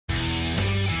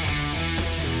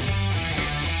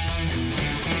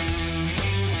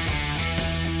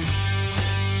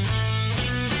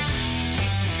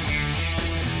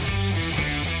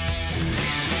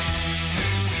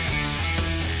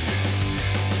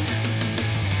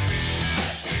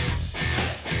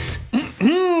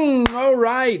All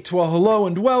right, well, hello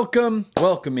and welcome.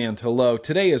 Welcome and hello.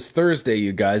 Today is Thursday,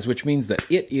 you guys, which means that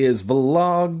it is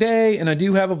vlog day, and I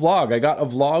do have a vlog. I got a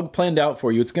vlog planned out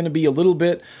for you. It's going to be a little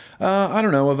bit, I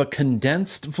don't know, of a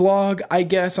condensed vlog, I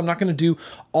guess. I'm not going to do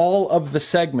all of the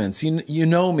segments. You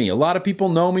know me. A lot of people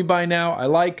know me by now. I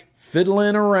like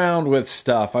fiddling around with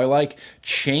stuff. I like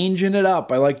changing it up.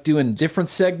 I like doing different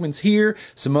segments here,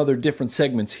 some other different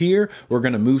segments here. We're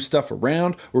going to move stuff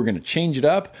around. We're going to change it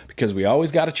up because we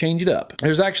always got to change it up.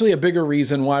 There's actually a bigger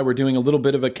reason why we're doing a little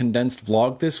bit of a condensed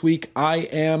vlog this week. I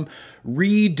am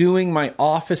redoing my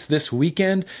office this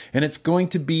weekend, and it's going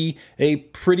to be a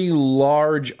pretty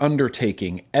large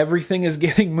undertaking. Everything is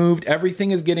getting moved.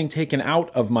 Everything is getting taken out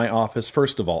of my office,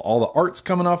 first of all the art's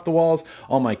coming off the walls.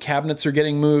 All my cabinets are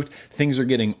getting moved. Things are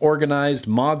getting organized.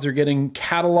 Mods are getting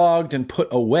cataloged and put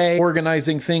away.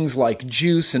 Organizing things like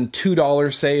juice and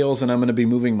 $2 sales. And I'm going to be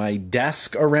moving my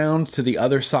desk around to the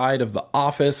other side of the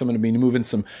office. I'm going to be moving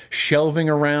some shelving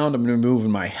around. I'm going to be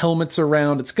moving my helmets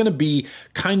around. It's going to be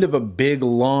kind of a big,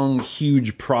 long,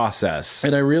 huge process.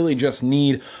 And I really just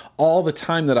need all the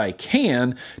time that I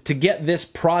can to get this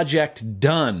project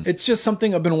done. It's just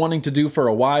something I've been wanting to do for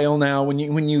a while now. When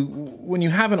you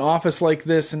have an office like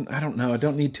this, and I don't know, I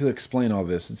don't need to explain all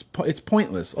this. It's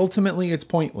pointless. Ultimately, it's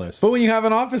pointless. But when you have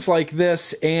an office like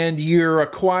this and you're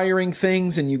acquiring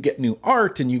things and you get new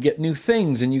art and you get new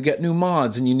things and you get new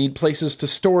mods and you need places to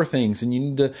store things and you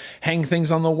need to hang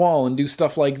things on the wall and do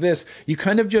stuff like this, you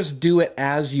kind of just do it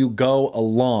as you go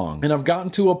along. And I've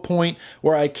gotten to a point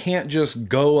where I can't just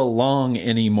go along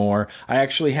anymore. I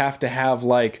actually have to have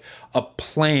like a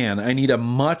plan. I need a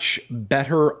much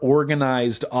better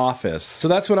organized office. So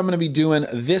that's what I'm going to be doing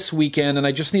this weekend, and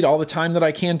I just need all the time that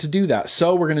I can to do that.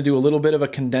 So we're going to do a little bit of a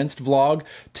condensed vlog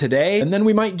today, and then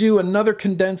we might do another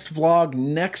condensed vlog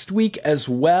next week as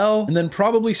well, and then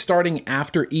probably starting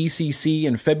after ECC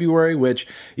in February, which,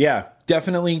 yeah,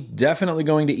 definitely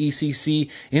going to ECC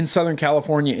in Southern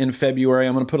California in February.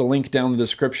 I'm going to put a link down in the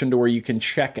description to where you can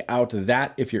check out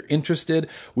that if you're interested.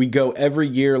 We go every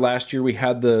year. Last year we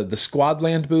had the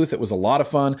Squadland booth. It was a lot of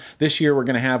fun. This year we're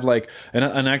going to have like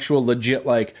an actual legit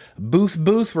like booth.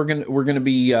 We're going to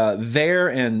be there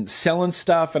and selling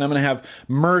stuff, and I'm going to have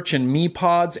merch and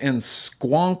me-pods and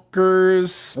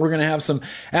squonkers. We're going to have some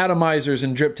atomizers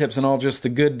and drip tips and all just the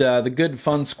good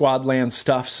fun Squadland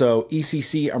stuff. So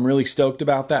ECC, I'm really stoked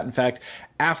about that. In fact,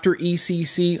 after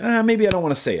ECC, maybe I don't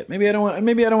want to say it. Maybe I don't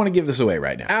want to give this away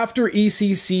right now. After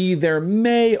ECC, there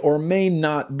may or may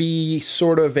not be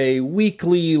sort of a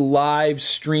weekly live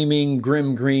streaming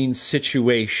GrimmGreen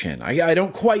situation. I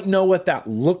don't quite know what that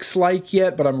looks like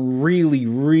yet, but I'm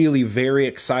really very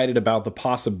excited about the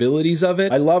possibilities of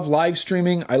it. I love live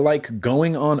streaming. I like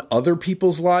going on other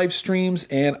people's live streams,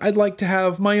 and I'd like to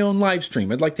have my own live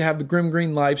stream. I'd like to have the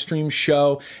GrimmGreen live stream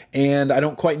show, and I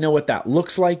don't quite know what that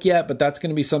looks like yet, but that's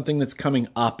going to be something that's coming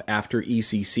up after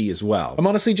ECC as well. I'm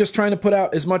honestly just trying to put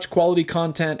out as much quality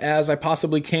content as I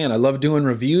possibly can. I love doing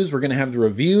reviews. We're going to have the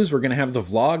reviews. We're going to have the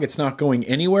vlog. It's not going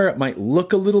anywhere. It might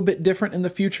look a little bit different in the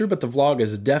future, but the vlog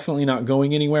is definitely not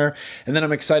going anywhere. And then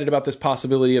I'm excited about this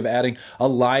possibility of adding a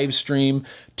live stream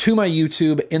to my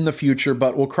YouTube in the future,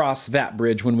 but we'll cross that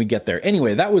bridge when we get there.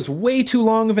 Anyway, that was way too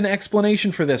long of an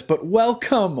explanation for this, but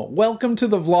welcome to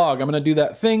the vlog. I'm going to do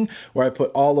that thing where I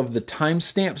put all of the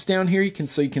timestamps down here.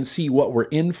 So you can see what we're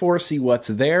in for, see what's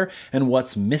there and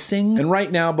what's missing. And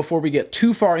right now, before we get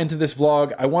too far into this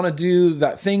vlog, I want to do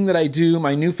that thing that I do,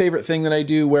 my new favorite thing that I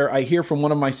do, where I hear from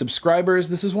one of my subscribers.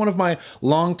 This is one of my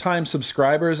longtime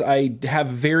subscribers. I have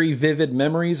very vivid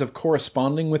memories of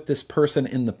corresponding with this person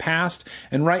in the past.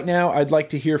 And right now, I'd like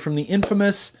to hear from the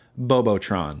infamous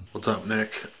Bobotron. What's up, Nick?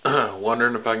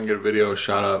 Wondering if I can get a video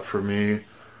shout out for me,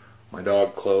 my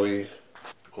dog Chloe.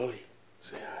 Chloe,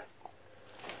 say hi.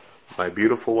 My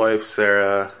beautiful wife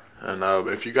Sarah, and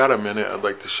if you got a minute, I'd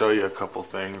like to show you a couple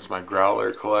things. My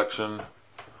growler collection.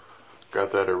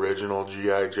 Got that original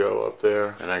G.I. Joe up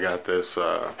there, and I got this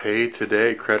pay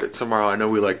today, credit tomorrow. I know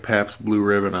we like Pabst Blue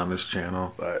Ribbon on this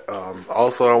channel, but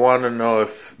also I want to know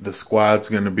if the squad's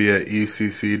going to be at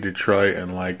ECC Detroit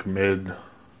in like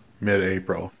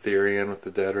mid-April. Therian with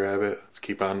the dead rabbit. Let's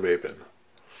keep on vaping.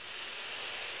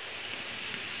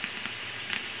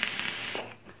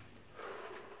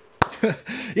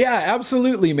 Yeah,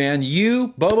 absolutely, man.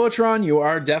 You, Bobotron, you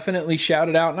are definitely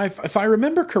shouted out. And if I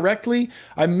remember correctly,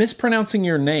 I'm mispronouncing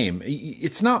your name.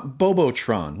 It's not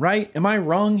Bobotron, right? Am I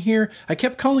wrong here? I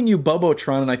kept calling you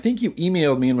Bobotron, and I think you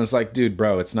emailed me and was like, dude,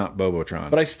 bro, it's not Bobotron.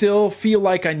 But I still feel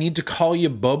like I need to call you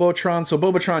Bobotron. So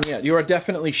Bobotron, yeah, you are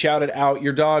definitely shouted out.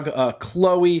 Your dog,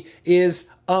 Chloe, is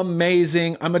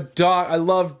amazing. I'm a dog. I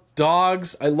love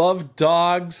dogs. I love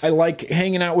dogs. I like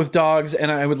hanging out with dogs,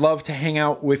 and I would love to hang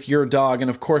out with your dog. And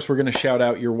of course, we're going to shout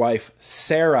out your wife,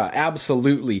 Sarah.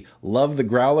 Absolutely. Love the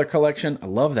Growler collection. I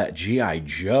love that G.I.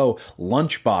 Joe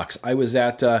lunchbox. I was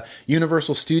at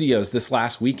Universal Studios this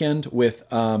last weekend with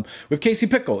Casey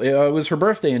Pickle. It was her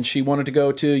birthday, and she wanted to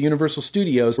go to Universal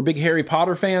Studios. We're big Harry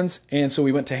Potter fans, and so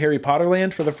we went to Harry Potter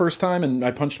Land for the first time, and I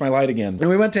punched my light again. And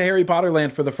we went to Harry Potter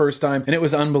Land for the first time, and it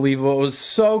was unbelievable. It was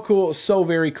so cool, so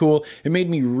very cool. It made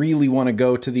me really want to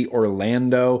go to the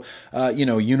Orlando,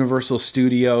 Universal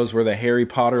Studios, where the Harry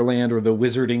Potter Land or the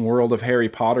Wizarding World of Harry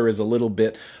Potter is a little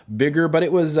bit bigger, but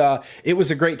it was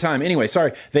a great time. Anyway,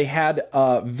 sorry, they had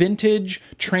vintage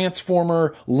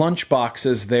Transformer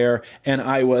lunchboxes there, and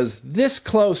I was this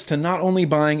close to not only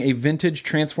buying a vintage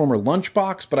Transformer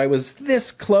lunchbox, but I was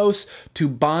this close to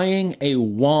buying a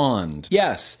wand.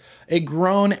 Yes, a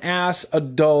grown-ass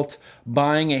adult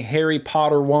buying a Harry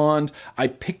Potter wand. I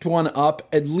picked one up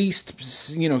at least,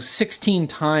 16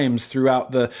 times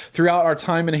throughout our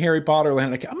time in Harry Potter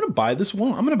Land. I'm going to buy this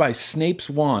wand. I'm going to buy Snape's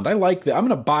wand. I like that. I'm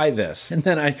going to buy this. And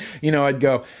then I'd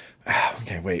go,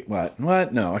 okay, wait, what?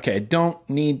 No, okay, I don't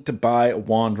need to buy a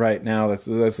wand right now. That's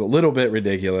a little bit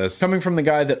ridiculous. Coming from the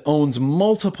guy that owns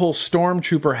multiple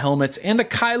Stormtrooper helmets and a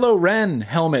Kylo Ren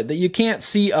helmet that you can't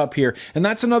see up here. And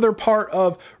that's another part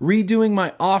of redoing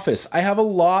my office. I have a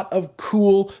lot of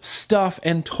cool stuff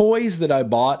and toys that I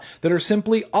bought that are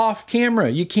simply off camera.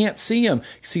 You can't see them.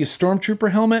 You see a Stormtrooper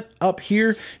helmet up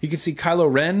here. You can see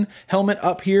Kylo Ren helmet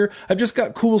up here. I've just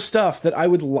got cool stuff that I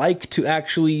would like to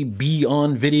actually be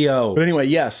on video. But anyway,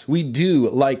 yes, we do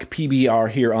like PBR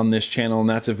here on this channel, and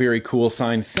that's a very cool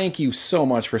sign. Thank you so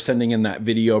much for sending in that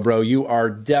video, bro. You are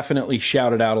definitely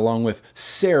shouted out along with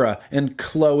Sarah and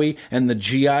Chloe and the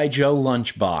G.I. Joe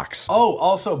lunchbox. Oh,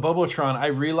 also, Bobotron, I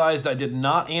realized I did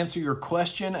not answer your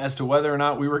question as to whether or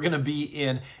not we were going to be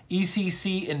in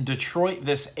ECC in Detroit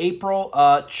this April.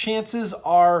 Chances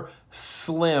are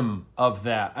slim of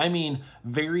that. I mean,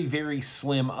 very, very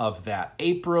slim of that.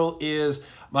 April is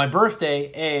my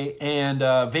birthday, and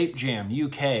Vape Jam,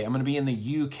 UK. I'm going to be in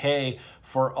the UK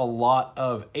for a lot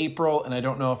of April, and I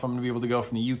don't know if I'm going to be able to go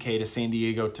from the UK to San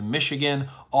Diego to Michigan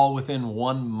all within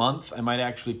 1 month. I might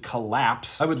actually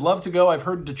collapse. I would love to go. I've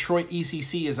heard Detroit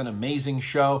ECC is an amazing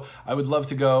show. I would love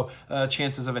to go.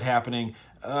 Chances of it happening,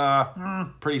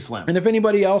 pretty slim. And if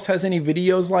anybody else has any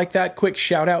videos like that, quick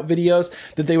shout out videos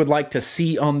that they would like to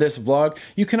see on this vlog,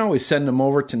 you can always send them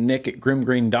over to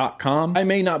nick@grimmgreen.com. I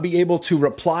may not be able to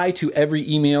reply to every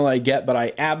email I get, but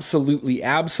I absolutely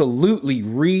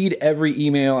read every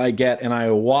email I get, and I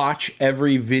watch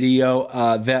every video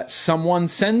that someone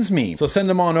sends me. So send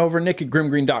them on over,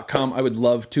 nick@grimmgreen.com. I would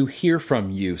love to hear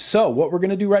from you. So what we're going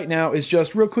to do right now is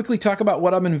just real quickly talk about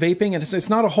what I've been vaping, and it's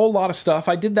not a whole lot of stuff.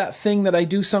 I did that thing that I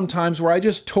do sometimes where I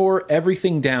just tore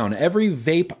everything down. Every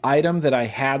vape item that I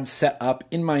had set up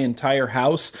in my entire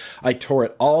house, I tore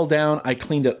it all down, I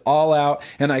cleaned it all out,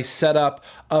 and I set up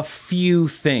a few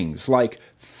things, like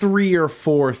 3 or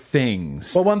 4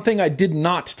 things. Well, one thing I did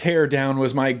not tear down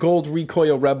was my Gold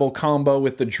Recoil Rebel combo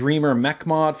with the Dreamer Mech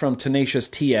mod from Tenacious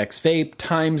TX Vape,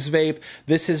 Times Vape.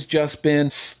 This has just been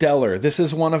stellar. This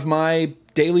is one of my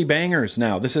daily bangers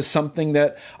now. This is something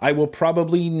that I will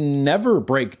probably never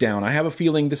break down. I have a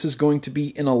feeling this is going to be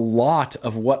in a lot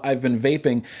of what I've been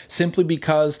vaping, simply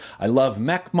because I love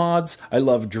mech mods, I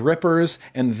love drippers,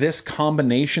 and this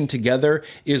combination together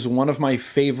is one of my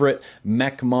favorite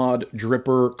mech mod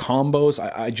dripper combos.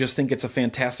 I just think it's a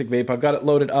fantastic vape. I've got it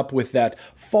loaded up with that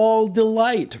Fall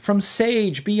Delight from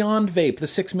Sage Beyond Vape, the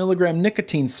 6 milligram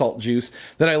nicotine salt juice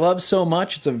that I love so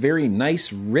much. It's a very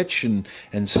nice, rich, and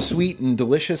sweet and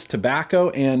delicious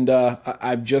tobacco, and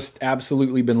I've just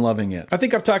absolutely been loving it. I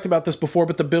think I've talked about this before,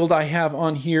 but the build I have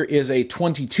on here is a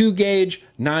 22 gauge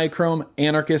Nichrome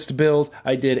Anarchist build.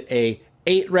 I did a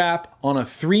 8 wrap on a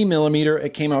 3 millimeter.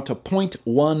 It came out to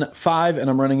 0.15, and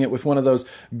I'm running it with one of those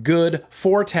good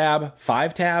 4-tab,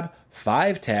 5-tab.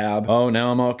 Oh,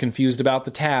 now I'm all confused about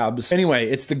the tabs. Anyway,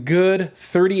 it's the good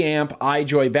 30 amp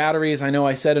iJoy batteries. I know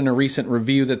I said in a recent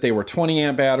review that they were 20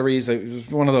 amp batteries. It was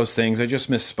one of those things. I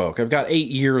just misspoke. I've got 8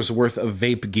 years worth of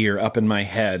vape gear up in my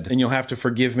head, and you'll have to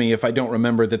forgive me if I don't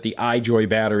remember that the iJoy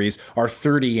batteries are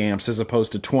 30 amps as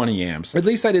opposed to 20 amps. At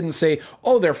least I didn't say,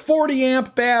 oh, they're 40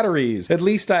 amp batteries. At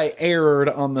least I erred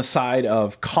on the side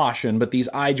of caution, but these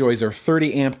iJoys are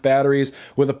 30 amp batteries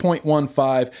with a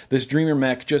 0.15. This Dreamer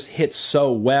Mech just hits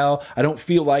so well. I don't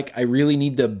feel like I really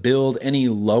need to build any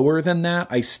lower than that.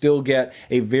 I still get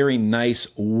a very nice,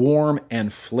 warm, and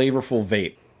flavorful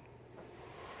vape.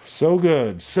 So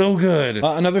good, so good.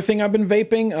 Another thing I've been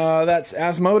vaping, that's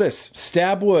Asmodus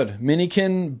Stabwood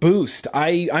Minikin Boost.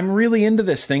 I'm really into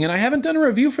this thing, and I haven't done a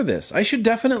review for this. I should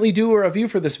definitely do a review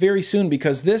for this very soon,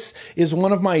 because this is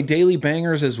one of my daily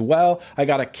bangers as well. I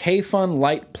got a K-Fun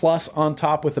Light Plus on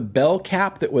top with a bell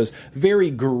cap that was very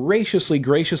graciously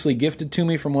gifted to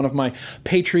me from one of my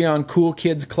Patreon Cool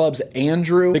Kids Clubs,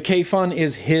 Andrew. The K-Fun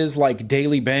is his like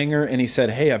daily banger, and he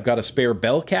said, hey, I've got a spare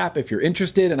bell cap if you're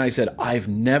interested. And I said, I've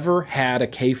never had a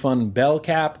K-Fun bell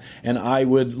cap, and I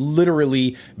would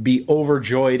literally be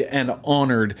overjoyed and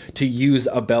honored to use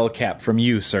a bell cap from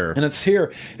you, sir. And it's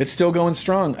here. It's still going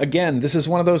strong. Again, this is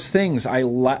one of those things.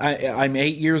 I'm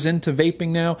 8 years into vaping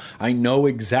now. I know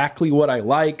exactly what I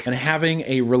like, and having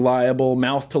a reliable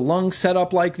mouth-to-lung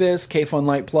setup like this, K-Fun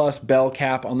Light Plus, bell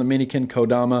cap on the Minikin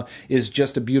Kodama, is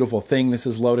just a beautiful thing. This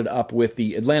is loaded up with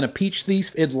the Atlanta Peach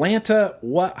Leaf. Atlanta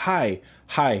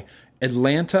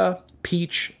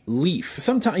Peach Leaf.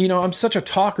 Sometimes, you know, I'm such a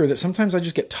talker that sometimes I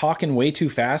just get talking way too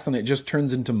fast and it just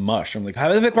turns into mush. I'm like,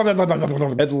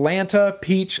 Atlanta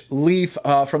Peach Leaf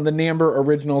from the Namber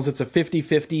Originals. It's a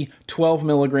 50-50, 12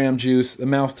 milligram juice. The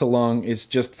mouth to lung is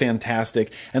just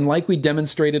fantastic. And like we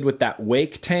demonstrated with that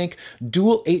Wake tank,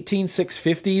 dual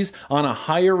 18650s on a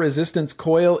higher resistance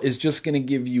coil is just going to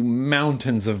give you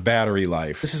mountains of battery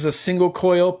life. This is a single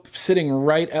coil sitting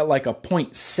right at like a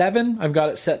 0.7. I've got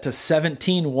it set to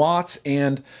 17 watts.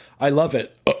 And I love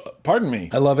it. Pardon me.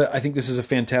 I love it. I think this is a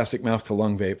fantastic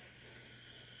mouth-to-lung vape.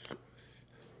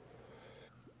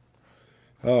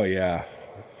 Oh, yeah.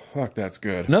 Fuck, that's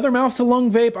good. Another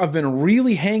mouth-to-lung vape I've been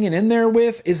really hanging in there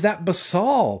with is that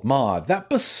Basal mod. That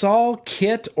Basal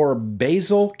kit or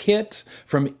Basil kit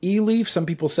from eLeaf. Some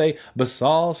people say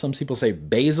Basal, some people say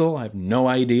Basil. I have no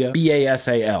idea.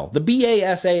 B-A-S-A-L. The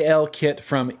B-A-S-A-L kit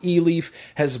from eLeaf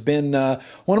has been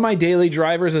one of my daily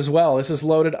drivers as well. This is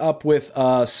loaded up with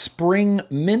Spring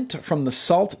Mint from the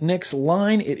Salt Nicks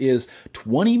line. It is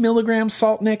 20 milligrams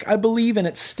Salt Nick, I believe, and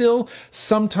it still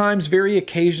sometimes, very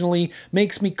occasionally,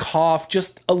 makes me cough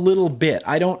just a little bit.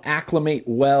 I don't acclimate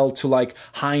well to like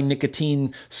high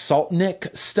nicotine Salt Nick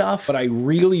stuff, but I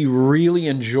really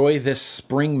enjoy this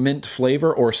spring mint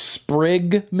flavor, or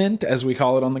sprig mint as we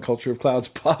call it on the Culture of Clouds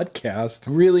podcast.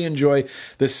 Really enjoy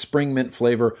this spring mint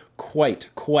flavor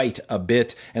quite a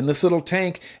bit, and this little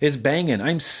tank is banging.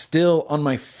 I'm still on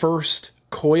my first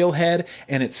coil head,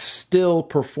 and it's still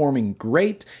performing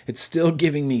great. It's still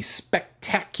giving me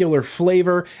spectacular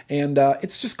flavor, and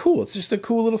it's just cool. It's just a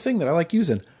cool little thing that I like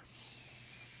using.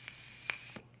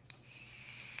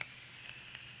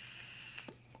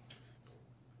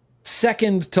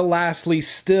 Second to lastly,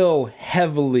 still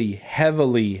heavily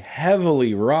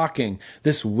rocking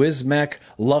this Mech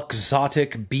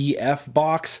Luxotic BF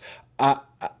box.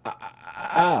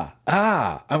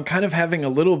 I'm kind of having a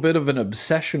little bit of an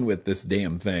obsession with this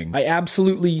damn thing. I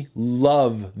absolutely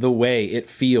love the way it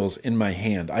feels in my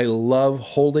hand. I love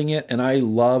holding it, and I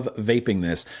love vaping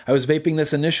this. I was vaping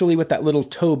this initially with that little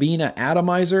Tobina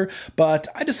atomizer, but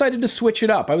I decided to switch it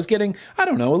up. I was getting, I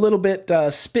don't know, a little bit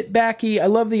spitbacky. I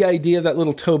love the idea of that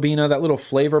little Tobina, that little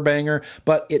flavor banger,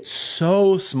 but it's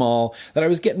so small that I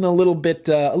was getting a little bit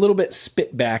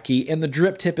spitbacky, and the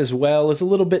drip tip as well is a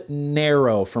little bit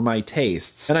narrow for my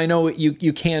tastes. And I know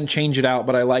you can change it out,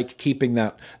 but I like keeping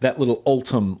that little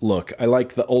Ultim look. I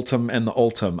like the Ultim and the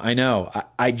Ultim. I know.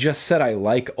 I just said I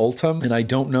like Ultim, and I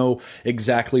don't know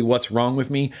exactly what's wrong with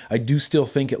me. I do still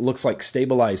think it looks like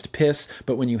stabilized piss,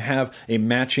 but when you have a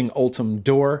matching Ultim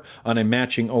door on a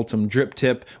matching Ultim drip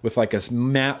tip with like a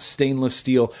matte stainless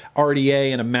steel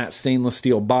RDA and a matte stainless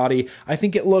steel body, I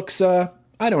think it looks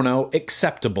I don't know,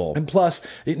 acceptable. And plus,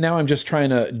 now I'm just trying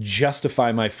to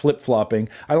justify my flip-flopping.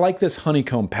 I like this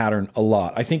honeycomb pattern a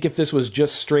lot. I think if this was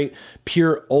just straight,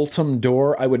 pure Ultim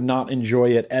door, I would not enjoy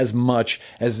it as much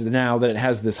as now that it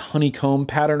has this honeycomb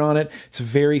pattern on it. It's a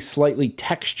very slightly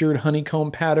textured honeycomb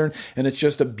pattern, and it's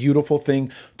just a beautiful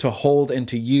thing to hold and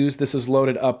to use. This is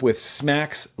loaded up with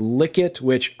Smacks Lick It,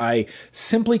 which I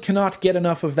simply cannot get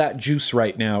enough of that juice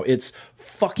right now. It's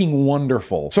fucking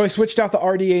wonderful. So I switched out the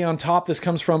RDA on top. This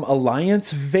comes from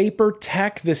Alliance Vapor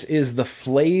Tech. This is the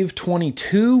Flav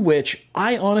 22, which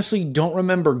I honestly don't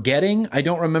remember getting. I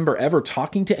don't remember ever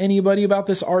talking to anybody about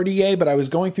this RDA, but I was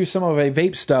going through some of my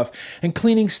vape stuff and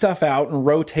cleaning stuff out and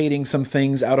rotating some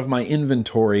things out of my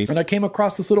inventory. And I came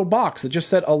across this little box that just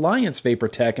said Alliance Vapor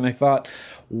Tech, and I thought,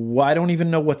 well, I don't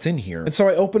even know what's in here. And so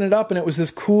I opened it up, and it was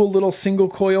this cool little single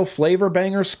coil flavor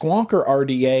banger Squonker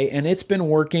RDA, and it's been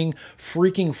working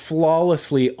freaking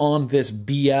flawlessly on this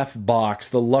BF box,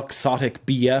 the Luxotic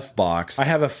BF box. I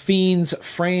have a Fiends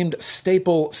framed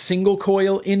staple single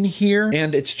coil in here,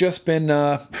 and it's just been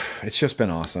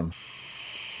awesome.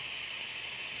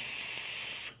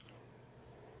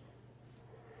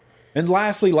 And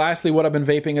lastly, what I've been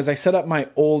vaping is I set up my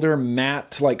older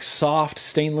matte, like soft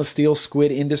stainless steel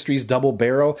Squid Industries double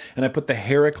barrel, and I put the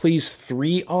Heracles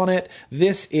 3 on it.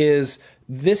 This is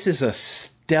a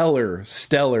stellar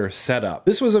setup.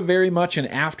 This was a very much an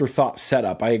afterthought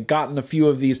setup. I had gotten a few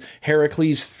of these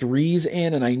Heracles 3s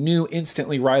in, and I knew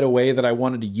instantly right away that I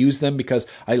wanted to use them because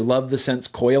I love the Sense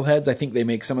coil heads. I think they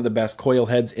make some of the best coil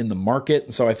heads in the market,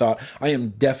 and so I thought I am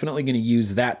definitely going to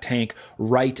use that tank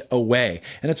right away.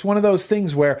 And it's one of those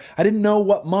things where I didn't know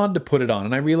what mod to put it on,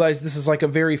 and I realized this is like a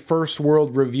very first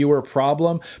world reviewer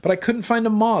problem, but I couldn't find a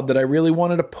mod that I really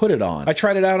wanted to put it on. I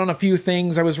tried it out on a few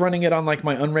things. I was running it on like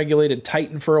my unregulated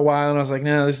Titan for a while, and I was like,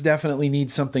 nah, this definitely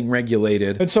needs something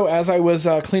regulated. And so as I was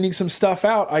cleaning some stuff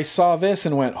out, I saw this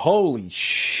and went, holy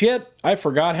shit, I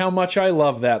forgot how much I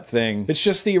love that thing. It's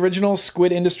just the original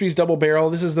Squid Industries double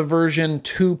barrel. This is the version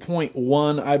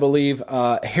 2.1, I believe.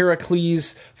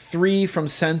 Heracles 3 from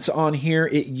Sense on here.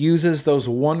 It uses those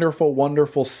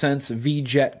wonderful Sense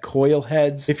V-Jet coil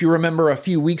heads. If you remember a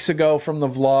few weeks ago from the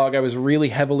vlog, I was really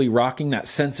heavily rocking that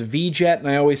Sense V-Jet, and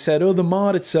I always said, oh, the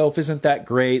mod itself isn't that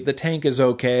great. The tank is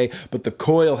okay, but the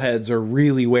coil heads are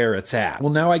really where it's at.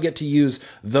 Well, now I get to use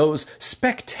those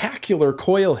spectacular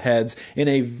coil heads in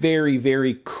a very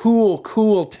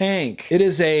cool tank. It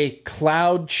is a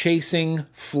cloud chasing,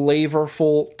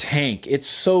 flavorful tank. It's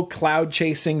so cloud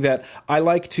chasing that I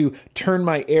like to turn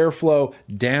my airflow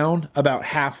down about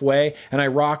halfway, and I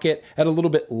rock it at a little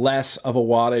bit less of a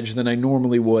wattage than I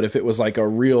normally would if it was like a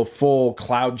real full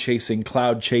cloud chasing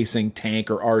tank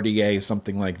or RDA,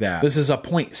 something like that. This is a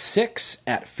 0.6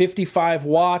 at 55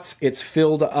 watts. It's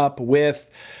filled up with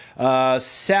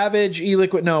Savage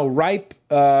e-liquid, no, Ripe,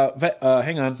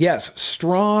 hang on. Yes,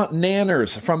 Straw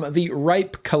Nanners from the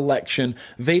Ripe collection,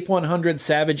 Vape 100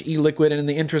 Savage e-liquid, and in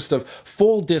the interest of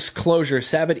full disclosure,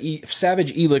 Savage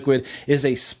e-liquid is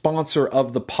a sponsor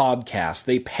of the podcast.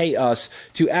 They pay us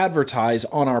to advertise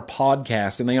on our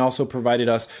podcast, and they also provided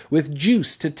us with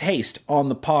juice to taste on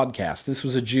the podcast. This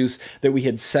was a juice that we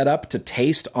had set up to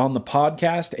taste on the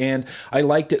podcast, and I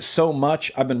liked it so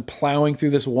much, I've been plowing through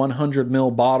this 100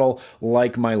 ml bottle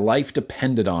like my life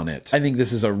depended on it. I think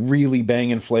this is a really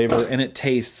banging flavor, and it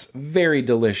tastes very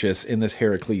delicious in this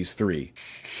Heracles 3.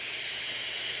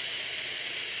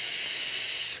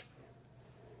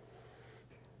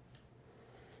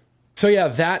 So yeah,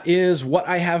 that is what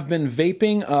I have been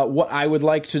vaping. What I would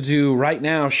like to do right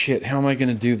now, shit, how am I going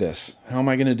to do this? How am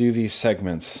I going to do these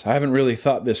segments? I haven't really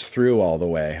thought this through all the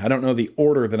way. I don't know the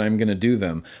order that I'm going to do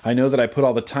them. I know that I put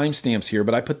all the timestamps here,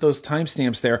 but I put those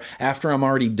timestamps there after I'm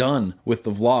already done with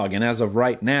the vlog. And as of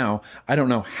right now, I don't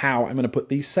know how I'm going to put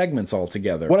these segments all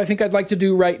together. What I think I'd like to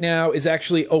do right now is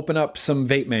actually open up some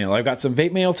Vape Mail. I've got some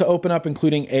Vape Mail to open up,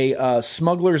 including a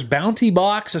Smuggler's Bounty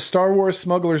box, a Star Wars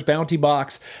Smuggler's Bounty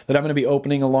box that I'm going to be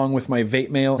opening along with my Vape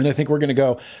Mail. And I think we're going to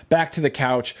go back to the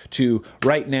couch to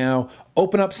right now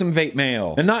open up some Vape Mail.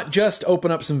 And not just open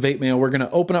up some Vape Mail, we're going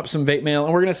to open up some Vape Mail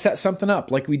and we're going to set something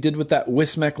up like we did with that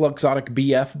Wismec Luxotic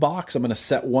BF box. I'm going to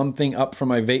set one thing up for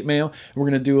my Vape Mail, and we're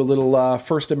going to do a little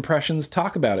first impressions,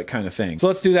 talk about it kind of thing. So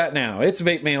let's do that now. It's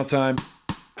Vape Mail time.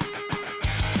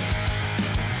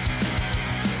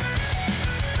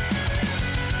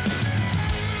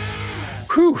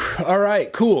 Whew. All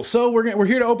right, cool. So we're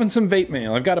here to open some Vape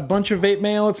Mail. I've got a bunch of Vape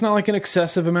Mail. It's not like an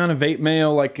excessive amount of Vape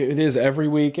Mail like it is every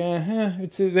week.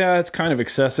 It's kind of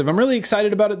excessive. I'm really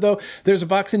excited about it though. There's a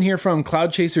box in here from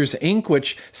Cloud Chasers Inc.,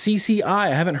 which CCI, I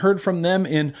haven't heard from them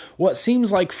in what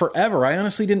seems like forever. I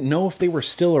honestly didn't know if they were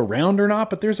still around or not,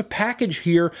 but there's a package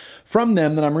here from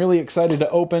them that I'm really excited to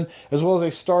open, as well as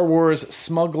a Star Wars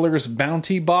Smuggler's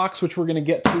Bounty box, which we're going to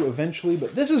get to eventually.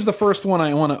 But this is the first one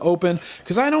I want to open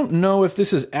because I don't know if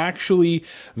this is actually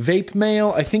Vape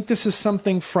Mail. I think this is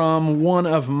something from one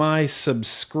of my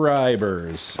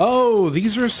subscribers. Oh,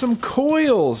 these are some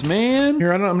coils, man.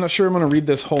 Here, I'm not sure I'm going to read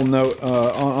this whole note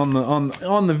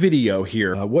on the video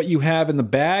here. What you have in the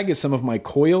bag is some of my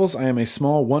coils. I am a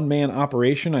small one-man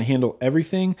operation. I handle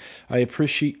everything.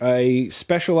 I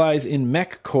specialize in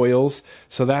Mech coils,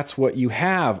 so that's what you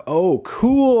have. Oh,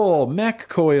 cool, Mech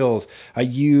coils. I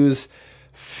use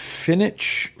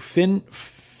Finch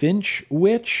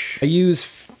Witch. I use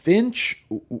Finch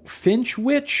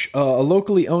Witch, a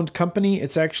locally owned company.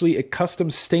 It's actually a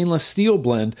custom stainless steel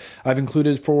blend I've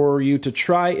included for you to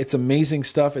try. It's amazing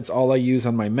stuff. It's all I use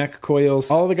on my Mech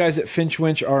coils. All the guys at Finch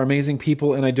Witch are amazing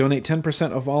people, and I donate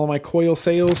 10% of all of my coil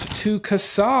sales to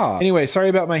CASA. Anyway, sorry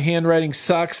about my handwriting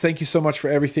sucks. Thank you so much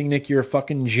for everything, Nick. You're a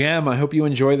fucking gem. I hope you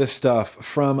enjoy this stuff.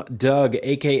 From Doug,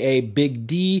 aka Big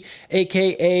D,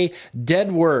 aka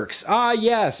Deadworks. Ah,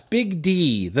 yes, Big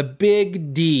D, the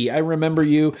Big D. I remember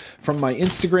you. you from my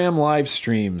Instagram live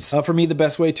streams. For me, the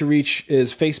best way to reach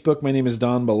is Facebook. My name is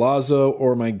Don Balazzo,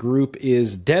 or my group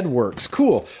is Deadworks.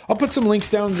 Cool. I'll put some links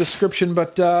down in the description,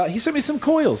 but he sent me some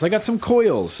coils. I got some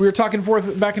coils. We were talking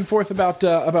back and forth about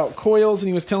coils, and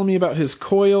he was telling me about his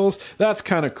coils. That's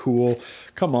kind of cool.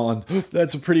 Come on.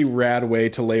 That's a pretty rad way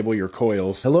to label your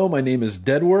coils. Hello, my name is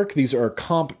Deadwork. These are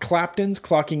comp Claptons,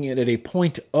 clocking it at a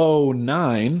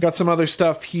 0.09. Got some other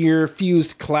stuff here.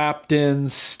 Fused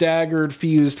Claptons, staggered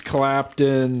fused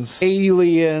Claptons,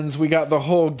 aliens. We got the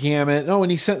whole gamut. Oh,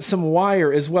 and he sent some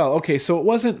wire as well. Okay, so it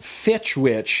wasn't Fitch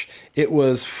Witch. It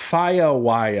was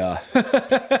Firewire.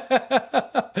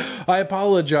 I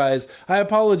apologize.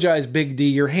 Big D.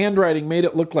 Your handwriting made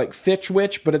it look like Fitch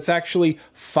Witch, but it's actually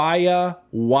Firewire.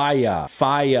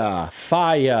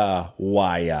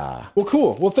 Firewire. Well,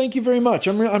 cool. Well, thank you very much.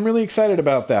 I'm really excited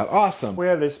about that. Awesome.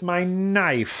 Where is my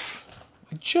knife?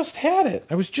 I just had it.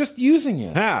 I was just using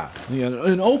it.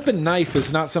 An open knife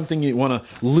is not something you want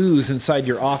to lose inside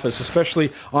your office,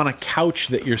 especially on a couch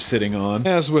that you're sitting on.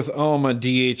 As with all my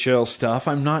DHL stuff,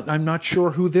 I'm not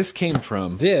sure who this came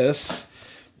from. It's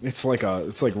like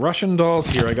Russian dolls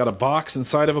here. I got a box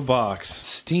inside of a box.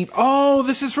 Steam. Oh,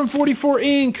 this is from 44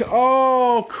 Inc.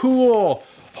 Oh, cool.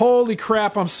 Holy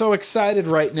crap, I'm so excited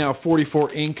right now, 44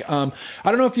 Inc. I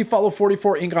don't know if you follow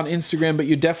 44 Inc. on Instagram, but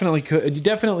you definitely could. You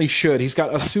definitely should. He's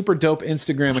got a super dope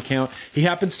Instagram account. He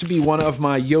happens to be one of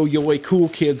my Yo-Yo Cool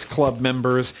Kids Club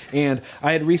members, and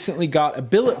I had recently got a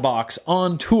billet box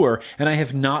on tour, and I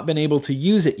have not been able to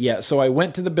use it yet. So I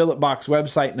went to the billet box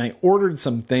website, and I ordered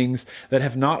some things that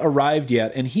have not arrived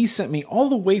yet, and he sent me all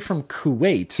the way from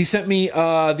Kuwait. He sent me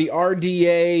the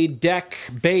RDA deck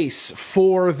base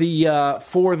for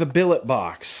the billet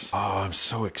box. Oh, I'm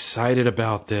so excited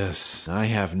about this. I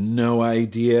have no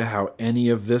idea how any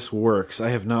of this works. I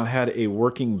have not had a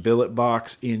working billet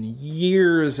box in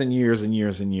years and years and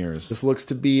years and years. This looks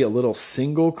to be a little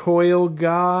single coil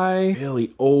guy.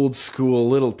 Really old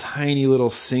school, tiny little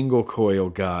single coil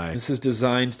guy. This is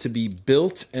designed to be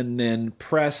built and then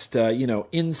pressed,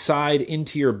 inside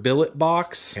into your billet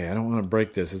box. Okay, I don't want to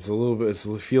break this. It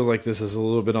feels like this is a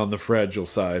little bit on the fragile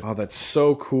side. Oh, that's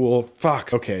so cool. Fuck.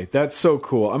 Okay, that's so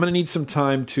cool. I'm gonna need some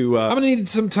time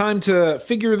to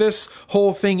figure this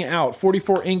whole thing out.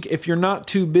 44 Inc. If you're not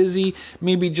too busy,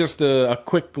 maybe just a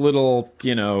quick little,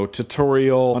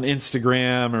 tutorial on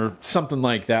Instagram or something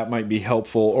like that might be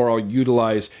helpful, or I'll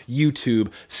utilize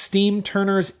YouTube. Steam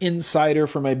Turner's Insider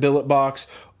for my billet box.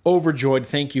 Overjoyed.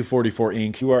 Thank you, 44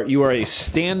 Inc. You are a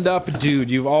stand-up dude.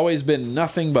 You've always been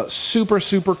nothing but super,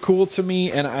 super cool to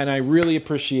me, and I really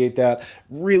appreciate that.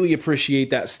 Really appreciate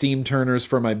that, Steam Turners,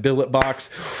 for my billet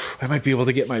box. I might be able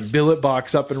to get my billet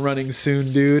box up and running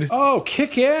soon, dude. Oh,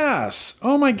 kick ass.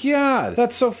 Oh my god.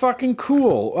 That's so fucking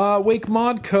cool. Wake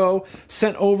Mod Co.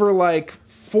 sent over like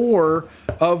 4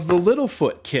 of the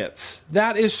Littlefoot kits.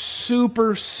 That is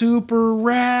super, super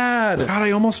rad. God,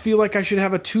 I almost feel like I should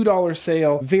have a $2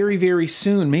 sale very, very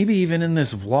soon. Maybe even in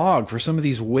this vlog for some of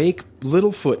these Wake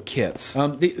Littlefoot kits.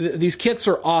 These kits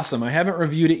are awesome. I haven't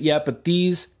reviewed it yet, but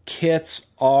these kits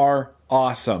are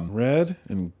awesome. Red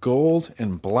and gold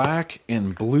and black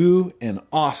and blue and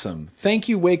awesome. Thank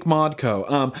you, Wake Mod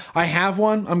Co. I have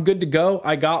one. I'm good to go.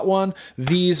 I got one.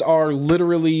 These are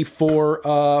literally for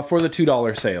the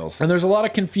 $2 sales. And there's a lot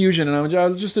of confusion, and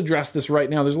I'll just address this right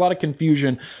now. There's a lot of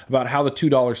confusion about how the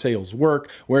 $2 sales work.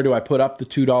 Where do I put up the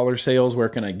 $2 sales? Where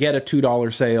can I get a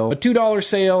 $2 sale? A $2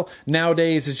 sale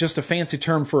nowadays is just a fancy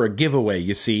term for a giveaway,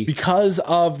 you see. Because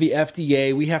of the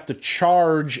FDA, we have to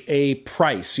charge a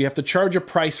price. You have to charge a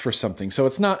price for something. So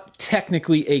it's not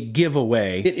technically a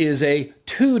giveaway. It is a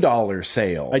 $2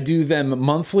 sale. I do them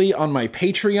monthly on my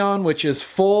Patreon, which is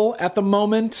full at the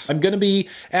moment. I'm going to be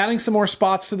adding some more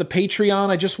spots to the Patreon.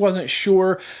 I just wasn't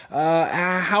sure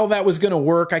how that was going to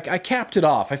work. I capped it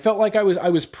off. I felt like I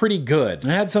was pretty good.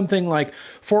 I had something like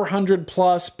 400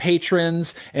 plus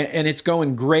patrons, and it's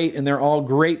going great, and they're all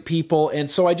great people.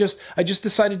 And so I just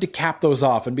decided to cap those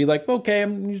off and be like, okay,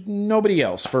 I'm nobody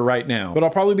else for right now. But I'll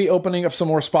probably be opening up some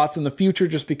more spots in the future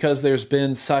just because there's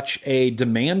been such a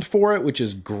demand for it, which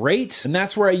is great. And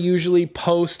that's where I usually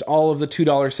post all of the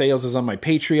 $2 sales, is on my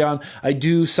Patreon. I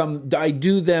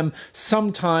do them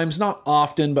sometimes, not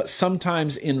often, but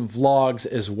sometimes in vlogs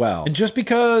as well. And just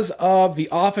because of the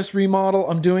office remodel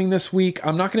I'm doing this week,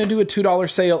 I'm not going to do a $2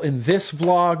 sale in this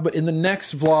vlog, but in the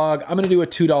next vlog, I'm going to do a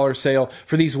 $2 sale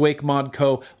for these Wake Mod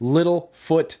Co.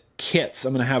 Littlefoot kits.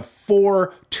 I'm going to have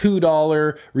 4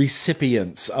 $2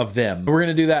 recipients of them. We're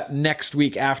going to do that next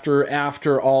week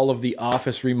after all of the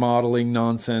office remodeling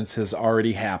nonsense has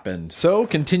already happened. So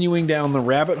continuing down the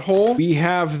rabbit hole, we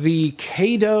have the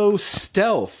Kado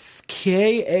Stealth.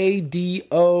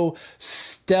 Kado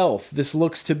Stealth. This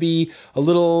looks to be a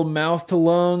little mouth to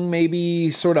lung,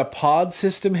 maybe sort of pod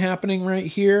system happening right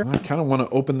here. I kind of want to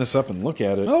open this up and look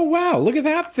at it. Oh wow, look at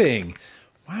that thing.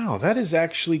 Wow, that is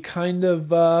actually kind of,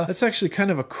 that's actually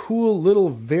kind of a cool little,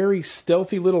 very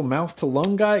stealthy little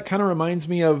mouth-to-lung guy. It kind of reminds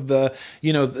me of the,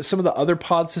 you know, some of the other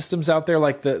pod systems out there,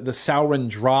 like the Sauron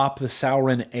Drop, the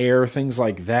Sauron Air, things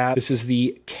like that. This is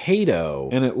the Kado,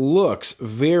 and it looks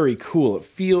very cool.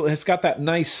 It's got that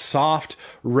nice, soft,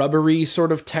 rubbery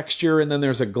sort of texture, and then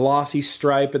there's a glossy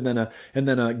stripe, and then a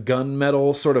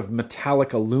gunmetal sort of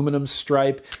metallic aluminum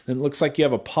stripe. And it looks like you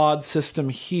have a pod system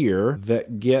here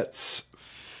that gets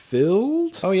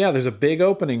filled. Oh yeah, there's a big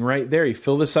opening right there. You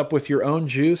fill this up with your own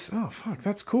juice. Oh fuck,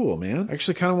 that's cool, man. I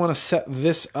actually kind of want to set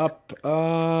this up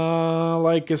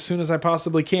like as soon as I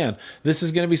possibly can. This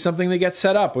is going to be something that gets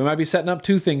set up. We might be setting up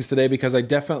 2 things today because I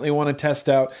definitely want to test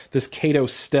out this Kado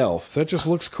Stealth. So it just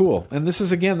looks cool. And this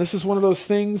is, again, this is one of those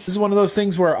things. This is one of those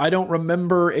things where I don't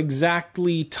remember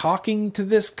exactly talking to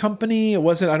this company. I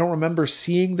don't remember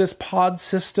seeing this pod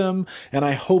system, and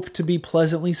I hope to be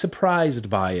pleasantly surprised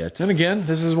by it. And again,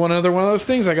 this is another one of those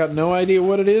things. I got no idea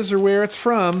what it is or where it's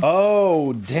from.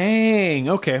 Oh, dang.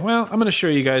 Okay, well, I'm going to show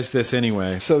you guys this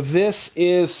anyway. So this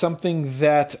is something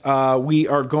that we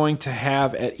are going to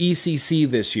have at ECC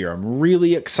this year. I'm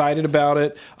really excited about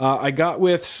it. I got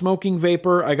with Smoking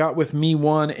Vapor, I got with Me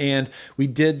One, and we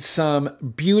did some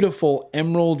beautiful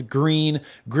emerald green,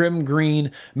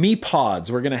 GrimmGreen Me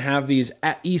Pods. We're going to have these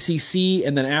at ECC,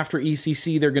 and then after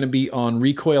ECC, they're going to be on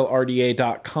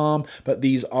recoilrda.com, but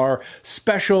these are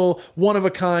special,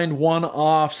 one-of-a-kind,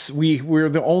 one-offs. We're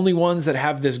the only ones that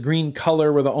have this green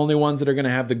color. We're the only ones that are going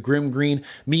to have the GrimmGreen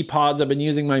Me Pods. I've been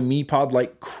using my Me Pod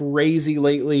like crazy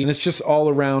lately, and it's just all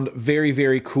around very,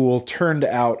 very cool. Turned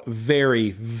out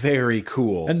very, very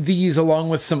cool. And these, along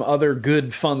with some other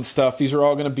good, fun stuff, these are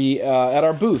all going to be at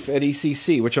our booth at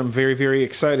ECC, which I'm very, very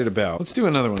excited about. Let's do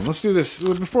another one. Let's do this.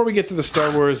 Before we get to the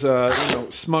Star Wars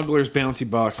Smuggler's Bounty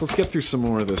Box, let's get through some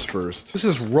more of this first. This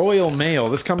is Royal Mail.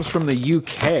 This comes from the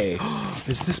UK.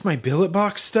 Is this my billet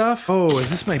box stuff? Oh, is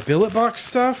this my billet box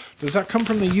stuff? Does that come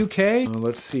from the UK?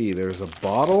 Let's see. There's a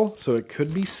bottle, so it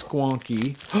could be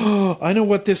squonky. Oh, I know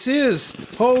what this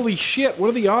is. Holy shit. What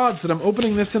are the odds that I'm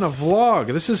opening this in a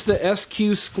vlog? This is the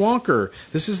SQ Squonker.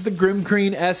 This is the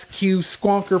GrimmGreen SQ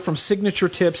Squonker from Signature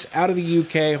Tips out of the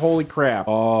UK. Holy crap.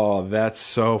 Oh, that's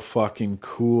so fucking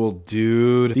cool,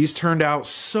 dude. These turned out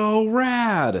so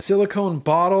rad. Silicone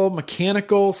bottle,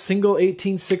 mechanical, single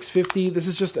 18650. This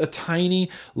is just a tiny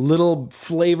little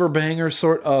flavor banger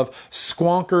sort of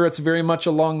squonker. It's very much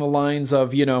along the lines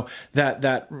of, you know, that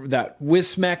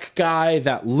Wismec guy,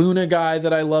 that Luna guy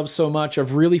that I love so much.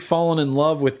 I've really fallen in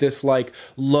love with this like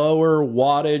lower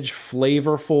wattage,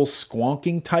 flavorful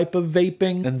squonking type of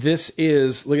vaping. And this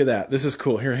is, look at that. This is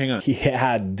cool. Here, hang on.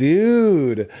 Yeah,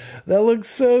 dude. That looks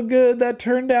so good. That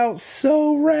turned out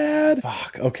so rad.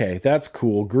 Fuck. Okay, that's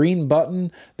cool. Green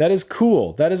button. That is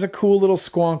cool. That is a cool little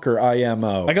squonker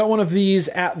IMO. I got one of these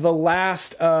at the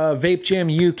last Vape Jam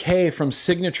UK from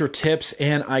Signature Tips,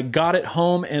 and I got it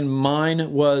home and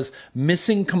mine was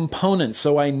missing components,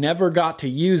 so I never got to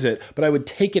use it, but I would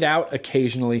take it out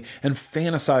occasionally and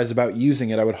fantasize about using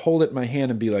it. I would hold it in my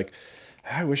hand and be like,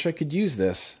 I wish I could use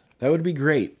this. That would be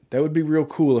great. That would be real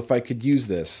cool if I could use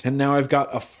this. And now I've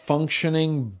got a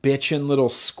functioning, bitchin' little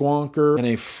squonker and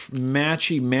a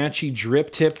matchy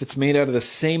drip tip that's made out of the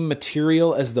same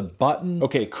material as the button.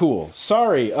 Okay, cool.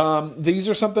 Sorry. These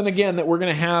are something, again, that we're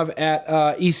going to have at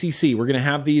ECC. We're going to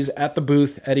have these at the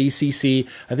booth at ECC.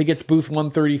 I think it's booth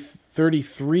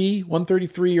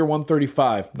 133 or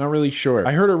 135. Not really sure.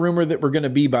 I heard a rumor that we're going to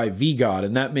be by VGod,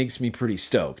 and that makes me pretty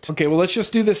stoked. Okay, well, let's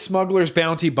just do this Smuggler's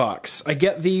Bounty Box. I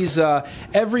get these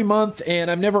every month,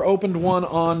 and I've never opened one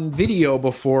on video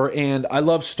before, and I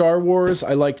love Star Wars.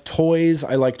 I like toys.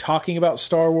 I like talking about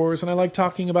Star Wars, and I like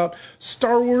talking about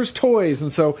Star Wars toys.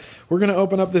 And so we're going to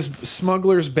open up this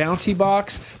Smuggler's Bounty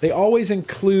Box. They always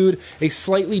include a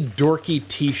slightly dorky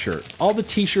t-shirt. All the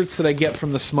t-shirts that I get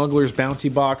from the Smuggler's Bounty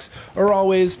Box are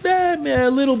always a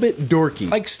little bit dorky.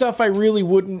 Like stuff I really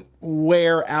wouldn't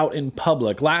wear out in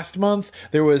public. Last month,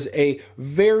 there was a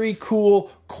very cool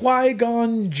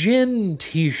Qui-Gon Jinn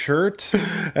t-shirt,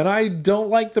 and I don't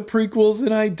like the prequels,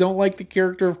 and I don't like the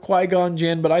character of Qui-Gon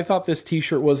Jinn, but I thought this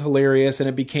t-shirt was hilarious, and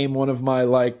it became one of my,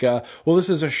 like, well,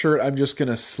 this is a shirt I'm just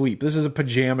gonna sleep. This is a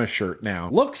pajama shirt now.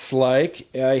 Looks like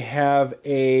I have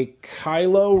a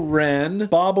Kylo Ren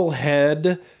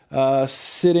bobblehead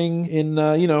sitting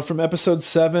in, from episode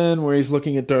 7 where he's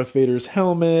looking at Darth Vader's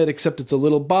helmet, except it's a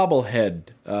little bobblehead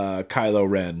Kylo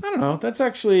Ren. I don't know, that's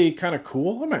actually kind of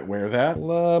cool. I might wear that.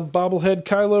 Bobblehead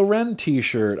Kylo Ren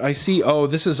t-shirt. I see, oh,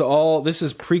 this is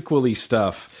prequel-y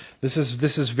stuff. This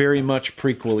is very much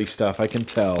prequel-y stuff, I can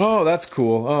tell. Oh, that's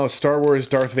cool. Oh, Star Wars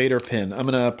Darth Vader pin. I'm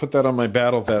gonna put that on my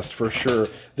battle vest for sure.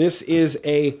 This is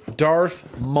a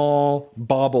Darth Maul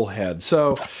bobblehead.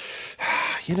 So,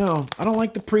 I don't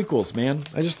like the prequels, man.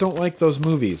 I just don't like those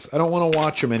movies. I don't want to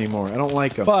watch them anymore. I don't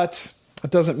like them. But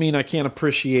that doesn't mean I can't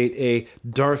appreciate a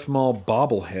Darth Maul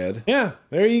bobblehead. Yeah,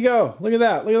 there you go. Look at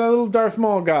that. Look at that little Darth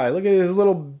Maul guy. Look at his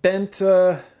little bent,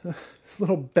 this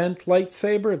little bent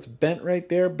lightsaber. It's bent right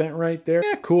there, bent right there.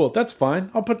 Yeah, cool. That's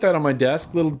fine. I'll put that on my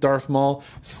desk. Little Darth Maul.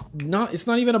 It's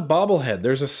not even a bobblehead.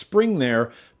 There's a spring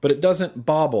there, but it doesn't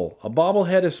bobble. A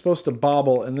bobblehead is supposed to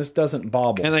bobble, and this doesn't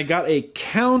bobble. And I got a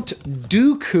Count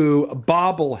Dooku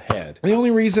bobblehead. The only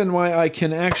reason why I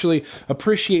can actually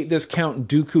appreciate this Count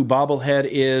Dooku bobblehead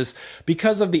is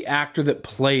because of the actor that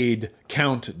played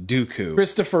Count Dooku.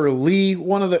 Christopher Lee,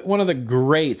 one of the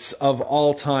greats of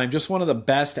all time, just one of the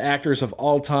best actors of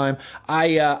all time.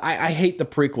 I hate the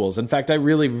prequels. In fact, I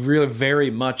really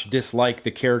very much dislike the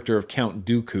character of Count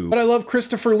Dooku. But I love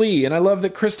Christopher Lee, and I love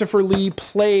that Christopher Lee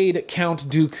played Count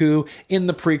Dooku in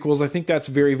the prequels. I think that's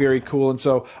very, very cool, and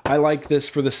so I like this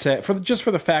for the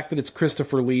fact that it's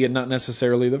Christopher Lee and not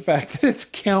necessarily the fact that it's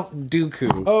Count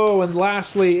Dooku. Oh, and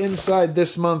lastly, inside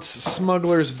this month's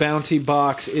Smuggler's Bounty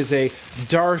box is a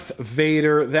Darth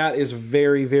Vader. That is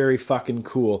very, very fucking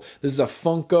cool. This is a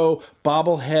Funko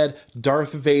bobblehead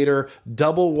Darth Vader,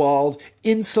 double-walled,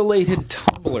 insulated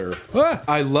tumbler.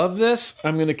 I love this.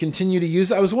 I'm going to continue to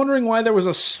use it. I was wondering why there was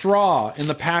a straw in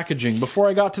the packaging. Before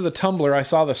I got to the tumbler, I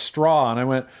saw the straw, and I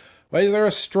went, why is there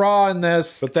a straw in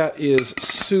this? But that is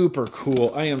super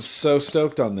cool. I am so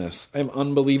stoked on this. I am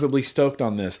unbelievably stoked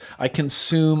on this. I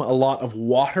consume a lot of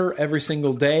water every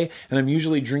single day, and I'm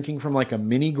usually drinking from like a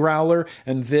mini growler,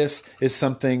 and this is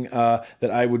something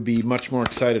that I would be much more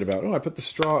excited about. Oh, I put the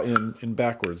straw in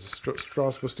backwards. The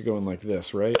straw's supposed to go in like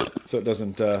this, right? So it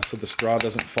doesn't, so the straw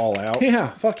doesn't fall out. Yeah,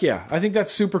 fuck yeah. I think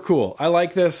that's super cool. I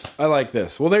like this. I like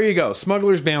this. Well, there you go.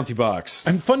 Smuggler's Bounty Box.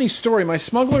 And funny story, my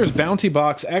Smuggler's Bounty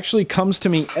Box actually comes to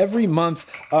me every month.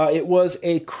 It was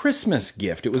a Christmas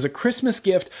gift. It was a Christmas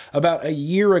gift about a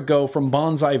year ago from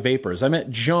Bonsai Vapors. I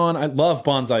met John. I love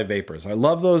Bonsai Vapors. I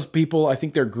love those people. I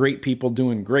think they're great people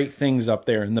doing great things up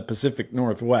there in the Pacific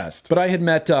Northwest. But I had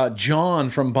met John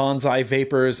from Bonsai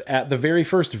Vapors at the very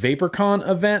first VaporCon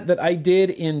event that I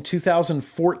did in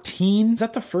 2014. Is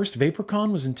that the first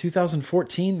VaporCon was in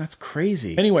 2014? That's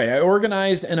crazy. Anyway, I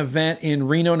organized an event in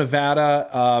Reno, Nevada,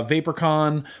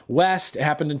 VaporCon West. It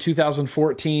happened in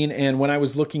 2014, and when I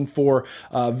was looking for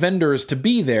vendors to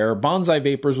be there, Bonsai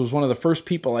Vapors was one of the first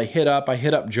people I hit up. I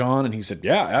hit up John, and he said,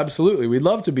 yeah, absolutely, we'd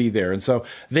love to be there. And so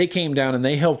they came down, and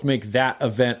they helped make that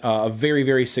event a very,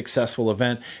 very successful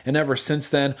event. And ever since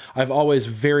then, I've always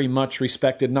very much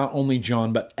respected not only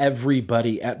John, but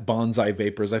everybody at Bonsai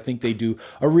Vapors. I think they do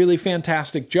a really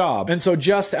fantastic job. And so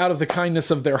just out of the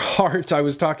kindness of their heart, I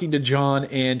was talking to John,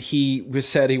 and he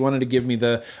said he wanted to give me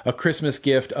a Christmas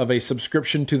gift of a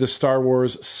subscription to the Star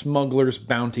Wars Smuggler's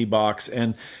Bounty box.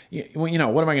 And, what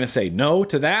am I going to say? No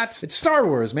to that? It's Star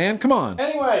Wars, man. Come on.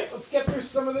 Anyway, let's get through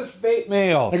some of this Vape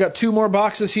Mail. I got 2 more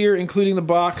boxes here, including the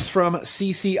box from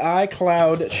CCI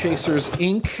Cloud Chasers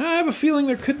Inc. I have a feeling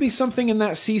there could be something in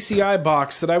that CCI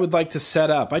box that I would like to set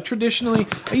up. I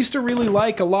used to really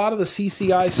like a lot of the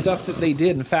CCI stuff that they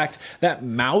did. In fact, that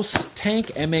mouse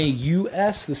tank,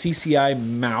 M-A-U-S, the CCI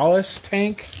mouse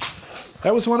tank,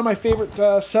 that was one of my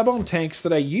favorite sub-ohm tanks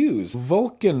that I used.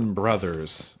 Vulkan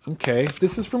Brothers. Okay,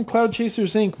 this is from Cloud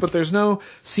Chasers Inc., but there's no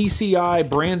CCI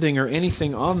branding or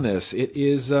anything on this. It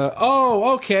is,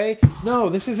 oh, okay. No,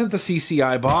 this isn't the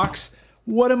CCI box.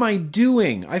 What am I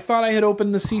doing? I thought I had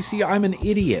opened the CC. I'm an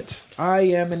idiot. I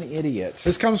am an idiot.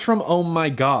 This comes from Oh My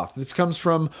Goth. This comes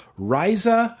from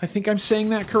Riza. I think I'm saying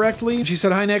that correctly. She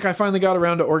said, "Hi Nick, I finally got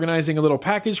around to organizing a little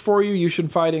package for you. You should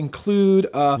find include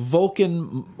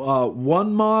Vulkan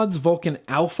 1 mods, Vulkan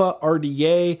Alpha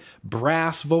RDA,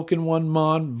 Brass Vulkan 1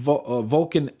 mod,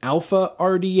 Vulkan Alpha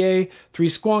RDA, 3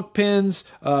 squonk pins,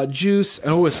 juice,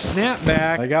 and a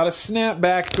snapback. I got a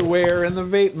snapback to wear in the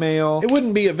Vape Mail. It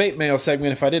wouldn't be a Vape Mail segment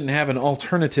if I didn't have an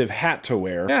alternative hat to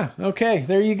wear. Yeah, okay,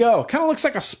 there you go. Kind of looks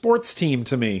like a sports team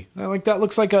to me. Like that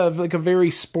looks like a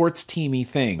very sports teamy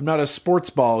thing. I'm not a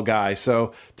sports ball guy,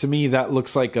 so to me that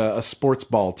looks like a sports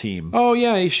ball team. Oh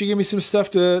yeah, she gave me some stuff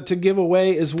to give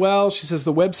away as well. She says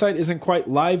the website isn't quite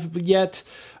live yet,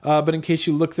 but in case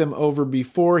you looked them over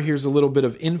before, here's a little bit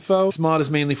of info. This mod is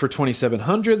mainly for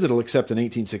 2700s. It'll accept an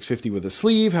 18650 with a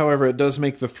sleeve. However, it does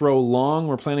make the throw long.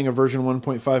 We're planning a version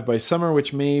 1.5 by summer,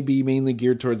 which may be mainly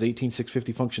geared towards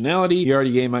 18650 functionality. The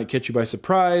RDA might catch you by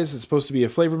surprise. It's supposed to be a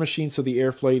flavor machine, so the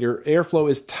airflow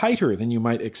is tighter than you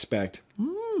might expect.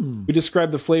 We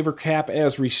describe the flavor cap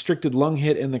as restricted lung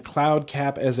hit and the cloud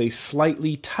cap as a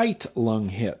slightly tight lung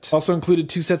hit. Also included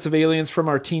 2 sets of aliens from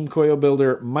our team coil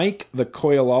builder, Mike, the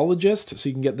coilologist, so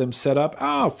you can get them set up.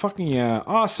 Oh, fucking yeah.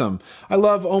 Awesome. I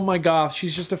love Oh My Goth.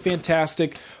 She's just a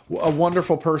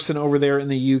wonderful person over there in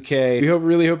the UK. We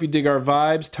really hope you dig our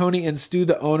vibes. Tony and Stu,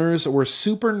 the owners, were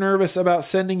super nervous about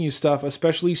sending you stuff,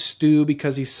 especially Stu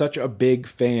because he's such a big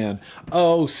fan.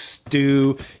 Oh,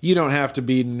 Stu, you don't have to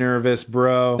be nervous,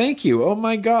 bro. Thank you. Oh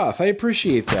my goth. I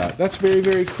appreciate that. That's very,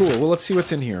 very cool. Well, let's see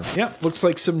what's in here. Yep, looks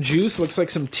like some juice. Looks like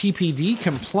some TPD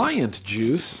compliant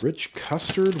juice. Rich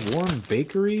custard, warm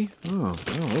bakery. Oh,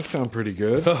 those sound pretty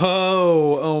good.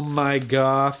 Oh my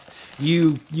goth.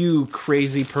 You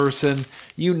crazy person.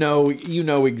 You know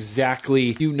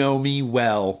exactly. You know me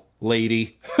well,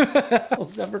 lady.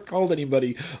 I've never called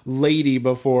anybody lady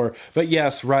before. But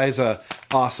yes, Riza,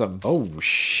 awesome. Oh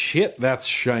shit, that's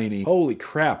shiny. Holy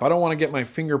crap, I don't want to get my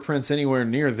fingerprints anywhere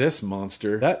near this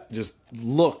monster. That just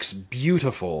looks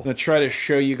beautiful. I'm gonna try to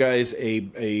show you guys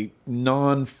a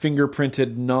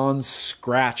non-fingerprinted,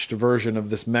 non-scratched version of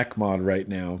this mech mod right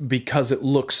now because it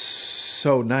looks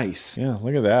so nice. Yeah,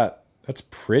 look at that. That's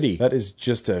pretty. That is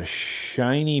just a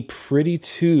shiny, pretty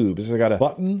tube. It's got a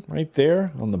button right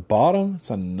there on the bottom.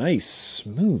 It's a nice,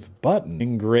 smooth button.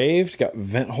 Engraved, got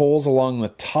vent holes along the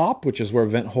top, which is where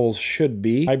vent holes should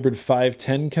be. Hybrid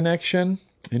 510 connection.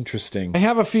 Interesting. I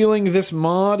have a feeling this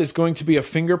mod is going to be a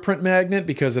fingerprint magnet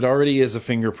because it already is a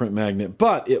fingerprint magnet,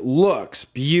 but it looks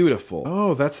beautiful.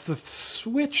 Oh, that's the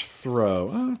switch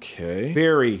throw. Okay.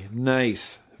 Very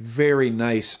nice. Very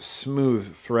nice,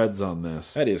 smooth threads on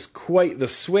this. That is quite the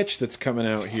switch that's coming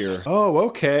out here. Oh,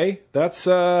 okay. That's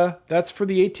for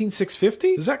the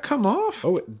 18650? Does that come off?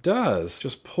 Oh, it does.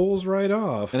 Just pulls right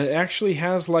off. And it actually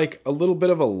has like a little bit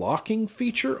of a locking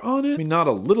feature on it. I mean, not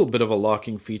a little bit of a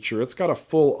locking feature. It's got a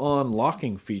full-on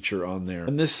locking feature on there.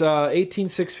 And this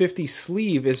 18650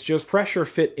 sleeve is just pressure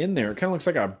fit in there. It kind of looks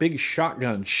like a big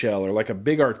shotgun shell or like a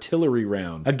big artillery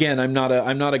round. Again, I'm not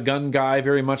a gun guy,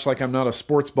 very much like I'm not a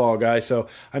sports ball guy, so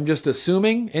I'm just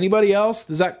assuming. Anybody else?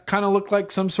 Does that kind of look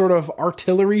like some sort of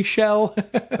artillery shell?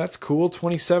 That's cool.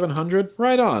 2700.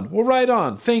 Right on. Well, right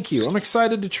on. Thank you. I'm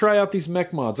excited to try out these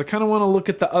mech mods. I kind of want to look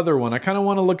at the other one. I kind of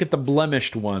want to look at the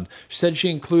blemished one. She said she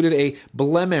included a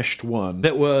blemished one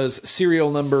that was serial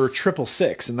number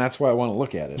 666, and that's why I want to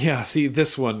look at it. Yeah, see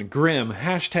this one. Grim.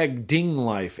 Hashtag ding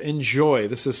life. Enjoy.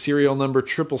 This is serial number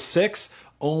 666.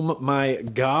 Oh my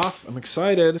goth. I'm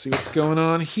excited. See what's going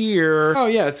on here. Oh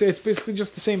yeah, it's basically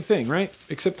just the same thing, right?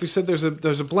 Except they said there's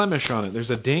a blemish on it.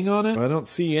 There's a ding on it. I don't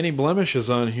see any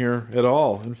blemishes on here at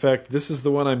all. In fact, this is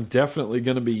the one I'm definitely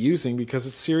going to be using because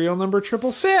it's serial number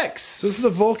 666. So this is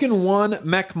the Vulkan 1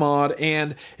 mech mod,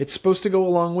 and it's supposed to go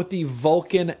along with the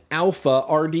Vulkan Alpha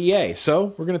RDA.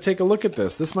 So we're going to take a look at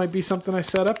this. This might be something I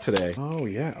set up today. Oh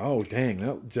yeah. Oh dang,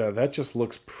 that just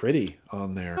looks pretty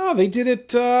on there. Oh, they did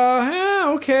it.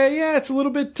 Okay, yeah, it's a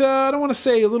little bit, I don't want to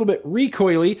say a little bit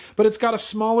recoily, but it's got a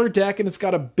smaller deck and it's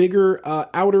got a bigger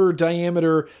outer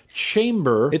diameter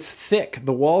chamber. It's thick.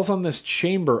 The walls on this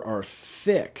chamber are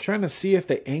thick. I'm trying to see if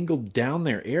they angled down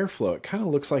their airflow. It kind of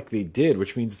looks like they did,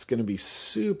 which means it's going to be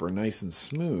super nice and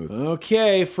smooth.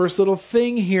 Okay, first little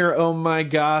thing here. Oh my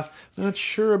goth. Not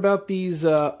sure about these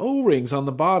O-rings on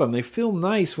the bottom. They feel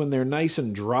nice when they're nice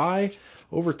and dry.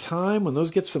 Over time, when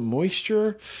those get some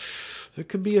moisture, That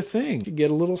could be a thing. You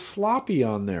get a little sloppy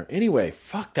on there. Anyway,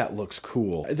 fuck, that looks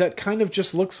cool. That kind of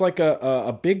just looks like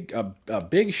a big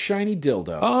shiny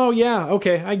dildo. Oh yeah,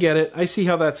 okay, I get it. I see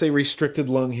how that's a restricted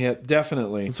lung hit.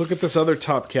 Definitely. Let's look at this other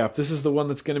top cap. This is the one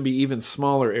that's going to be even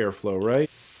smaller airflow, right?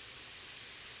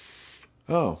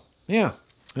 Oh, yeah,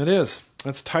 it is.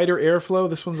 That's tighter airflow.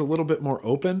 This one's a little bit more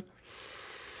open.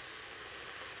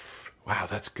 Wow,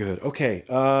 that's good. Okay,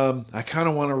 I kind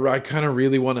of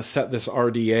really want to set this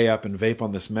RDA up and vape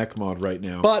on this Mech mod right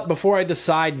now. But before I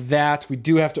decide that, we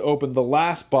do have to open the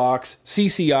last box,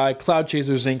 CCI, Cloud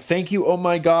Chasers Inc. Thank you, Oh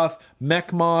My Goth,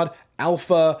 Mech mod,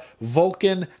 Alpha,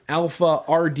 Vulkan, Alpha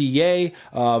RDA,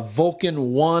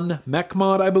 Vulkan 1 Mech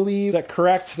mod, I believe. Is that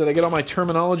correct? Did I get all my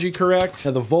terminology correct?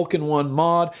 The Vulkan 1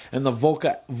 mod and the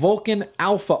Vulkan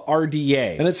Alpha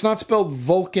RDA. And it's not spelled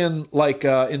Vulcan like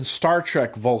in Star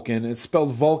Trek Vulcan. It's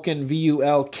spelled Vulkan,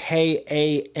 V-U-L-K-A-N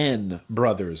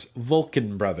brothers.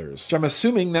 Vulkan brothers. So I'm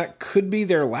assuming that could be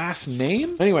their last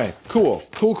name? Anyway, cool.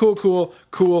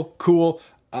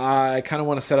 I kind of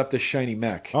want to set up this shiny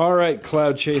mech. All right,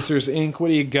 Cloud Chasers Inc., what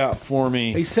do you got for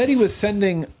me? He said he was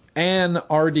sending an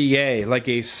RDA, like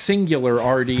a singular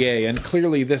RDA, and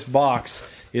clearly this box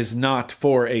is not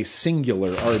for a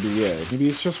singular RDA. Maybe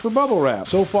it's just for bubble wrap.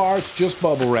 So far, it's just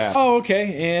bubble wrap. Oh,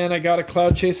 okay, and I got a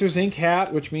Cloud Chasers Inc.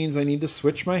 hat, which means I need to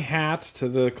switch my hat to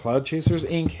the Cloud Chasers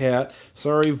Inc. hat.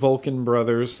 Sorry, Vulkan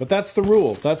brothers. But that's the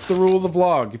rule. That's the rule of the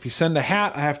vlog. If you send a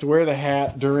hat, I have to wear the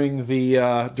hat during the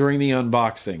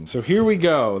unboxing. So here we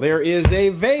go. There is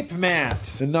a vape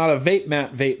mat. And not a vape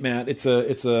mat. It's not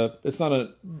a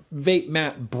vape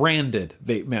mat branded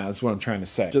vape mat is what I'm trying to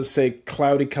say. Just say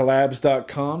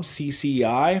cloudycollabs.com.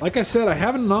 CCI. Like I said, I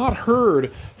have not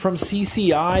heard from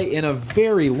CCI in a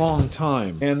very long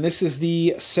time. And this is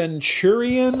the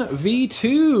Centurion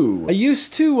V2. I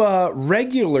used to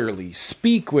regularly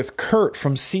speak with Kurt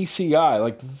from CCI,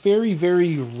 like very,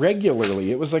 very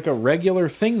regularly. It was like a regular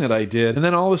thing that I did. And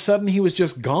then all of a sudden he was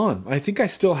just gone. I think I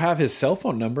still have his cell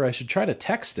phone number. I should try to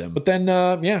text him. But then,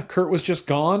 yeah, Kurt was just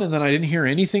gone. And then I didn't hear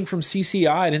anything from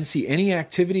CCI. I didn't see any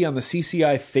activity on the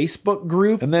CCI Facebook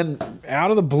group. And then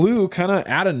out of the blue, kind of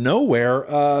out of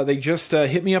nowhere, they just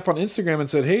hit me up on Instagram and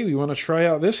said, hey, we want to try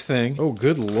out this thing. Oh,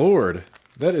 good Lord.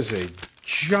 That is a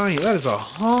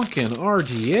honkin'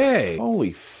 RDA.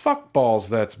 Holy fuck balls,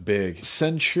 that's big.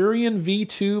 Centurion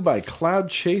V2 by Cloud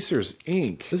Chasers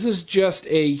Inc. This is just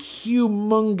a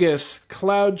humongous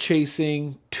cloud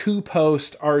chasing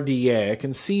two-post RDA. I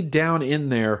can see down in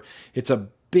there, it's a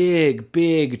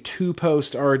big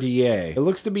two-post RDA. It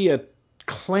looks to be a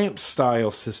clamp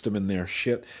style system in there.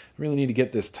 Shit, I really need to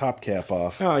get this top cap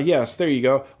off. Ah, yes, there you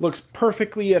go. Looks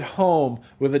perfectly at home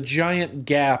with a giant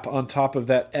gap on top of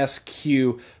that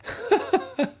SQ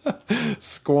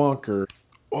squonker.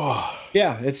 Oh.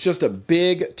 Yeah, it's just a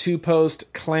big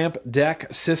two-post clamp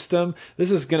deck system.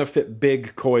 This is going to fit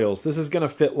big coils. This is going to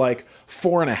fit like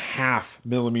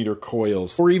 4.5mm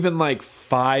coils or even like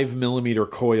 5mm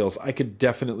coils. I could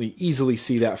definitely easily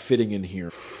see that fitting in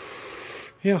here.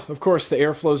 Yeah, of course, the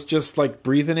airflow's just like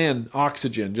breathing in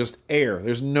oxygen, just air.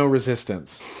 There's no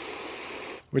resistance.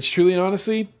 Which truly and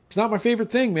honestly, it's not my favorite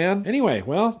thing, man. Anyway,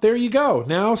 well, there you go.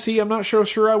 Now, see, I'm not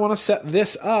sure I want to set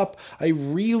this up. I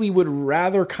really would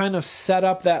rather kind of set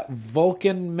up that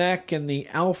Vulkan mech and the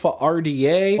Alpha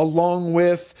RDA along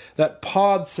with that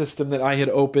pod system that I had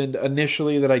opened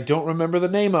initially that I don't remember the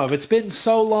name of. It's been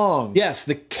so long. Yes,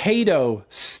 the Kato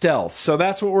Stealth. So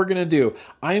that's what we're going to do.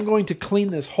 I am going to clean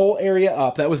this whole area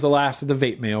up. That was the last of the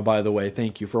vape mail, by the way.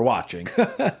 Thank you for watching.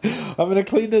 I'm going to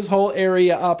clean this whole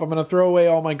area up. I'm going to throw away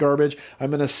all my garbage. I'm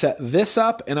going to set this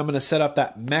up, and I'm going to set up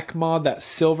that Mech mod, that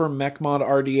silver Mech mod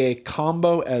RDA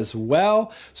combo as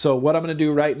well. So what I'm going to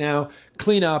do right now,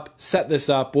 clean up, set this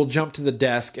up, we'll jump to the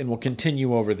desk, and we'll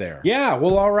continue over there. Yeah,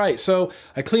 well, all right. So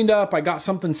I cleaned up, I got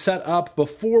something set up.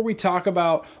 Before we talk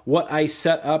about what I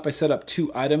set up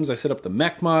 2 items. I set up the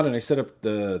Mech mod, and I set up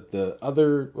the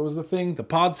other, what was the thing? The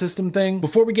pod system thing.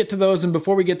 Before we get to those, and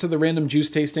before we get to the random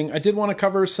juice tasting, I did want to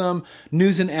cover some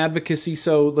news and advocacy,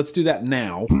 so let's do that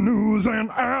now. News and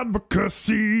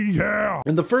advocacy, yeah.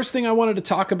 And the first thing I wanted to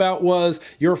talk about was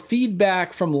your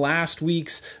feedback from last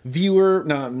week's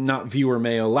not viewer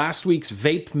mail, last week's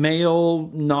Vape Mail,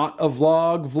 not a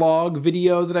vlog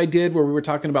video that I did where we were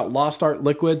talking about Lost Art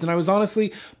Liquids, and I was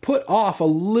honestly put off a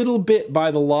little bit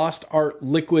by the Lost Art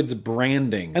Liquids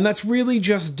branding. And that's really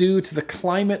just due to the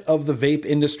climate of the vape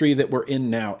industry that we're in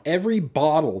now. Every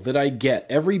bottle that I get,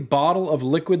 every bottle of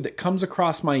liquid that comes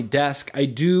across my desk, I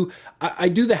do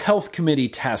the health committee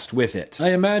protest with it. I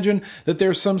imagine that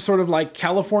there's some sort of like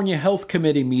California Health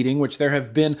Committee meeting, which there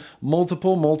have been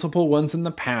multiple ones in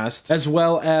the past, as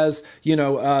well as,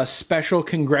 special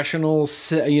congressional,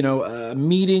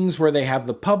 meetings where they have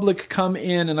the public come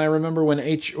in. And I remember when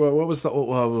what was the old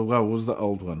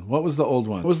one? What was the old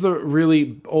one? What was the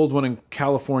really old one in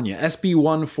California? SB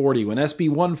 140. When SB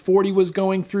 140 was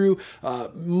going through,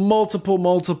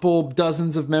 multiple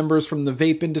dozens of members from the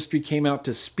vape industry came out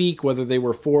to speak, whether they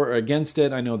were for or against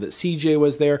it. I know that CJ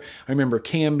was there. I remember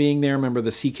Cam being there. I remember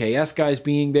the CKS guys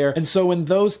being there. And so in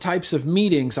those types of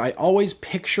meetings, I always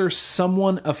picture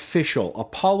someone official, a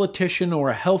politician or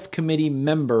a health committee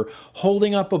member,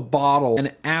 holding up a bottle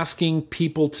and asking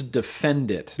people to defend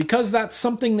it. Because that's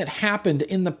something that happened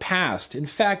in the past. In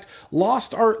fact,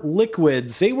 Lost Art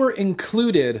liquids, they were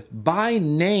included by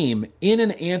name in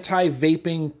an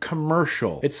anti-vaping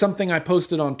commercial. It's something I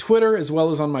posted on Twitter as well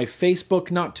as on my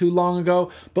Facebook not too long ago,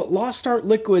 but Lost Art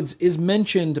liquids is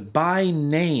mentioned by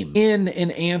name in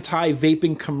an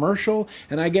anti-vaping commercial,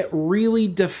 and I get really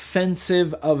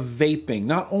defensive of vaping,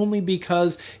 not only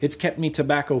because it's kept me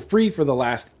tobacco free for the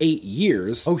last 8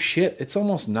 years. Oh shit, it's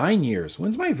almost 9 years.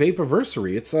 When's my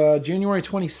vape-iversary? It's January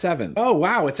 27th. Oh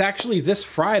wow, it's actually this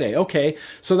Friday. Okay,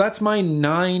 so that's my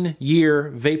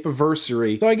 9-year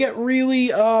vape-iversary. So I get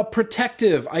really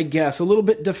protective, I guess, a little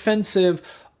bit defensive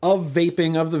of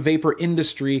vaping, of the vapor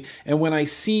industry. And when I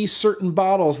see certain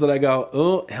bottles that I go,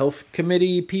 oh, health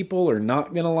committee people are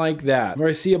not gonna like that. Or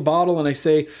I see a bottle and I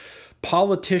say,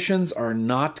 politicians are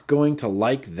not going to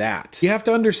like that. You have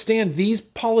to understand, these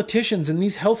politicians and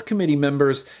these health committee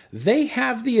members, they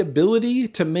have the ability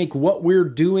to make what we're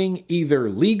doing either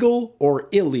legal or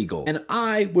illegal. And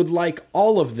I would like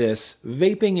all of this,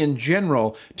 vaping in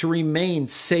general, to remain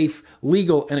safe,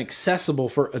 legal, and accessible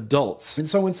for adults. And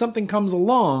so when something comes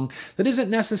along that isn't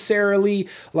necessarily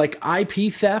like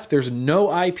IP theft, there's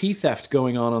no IP theft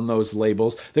going on those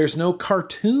labels. There's no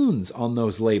cartoons on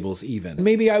those labels even.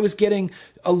 Maybe I was getting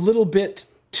a little bit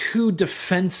too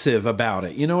defensive about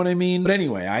it. You know what I mean? But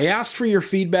anyway, I asked for your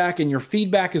feedback, and your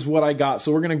feedback is what I got,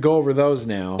 so we're going to go over those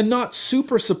now. And not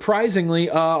super surprisingly,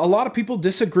 a lot of people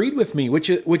disagreed with me, which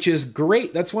is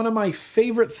great. That's one of my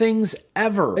favorite things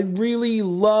ever. I really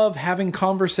love having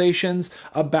conversations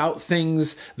about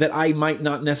things that I might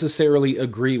not necessarily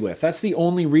agree with. That's the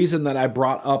only reason that I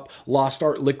brought up Lost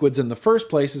Art Liquids in the first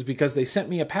place, is because they sent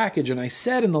me a package, and I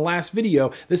said in the last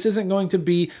video, this isn't going to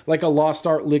be like a Lost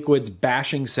Art Liquids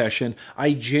bashing session.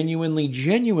 I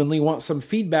genuinely want some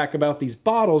feedback about these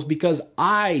bottles because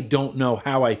I don't know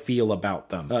how I feel about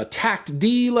them. Tact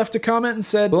D left a comment and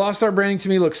said, the Lost Art branding to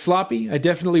me looks sloppy. I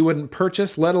definitely wouldn't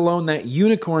purchase, let alone that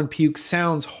unicorn puke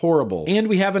sounds horrible. And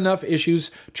we have enough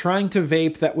issues trying to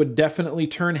vape that would definitely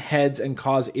turn heads and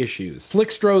cause issues.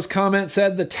 Flickstro's comment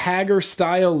said the tagger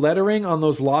style lettering on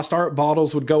those Lost Art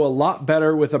bottles would go a lot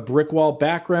better with a brick wall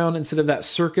background instead of that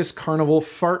circus carnival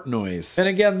fart noise. And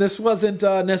again, this wasn't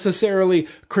necessarily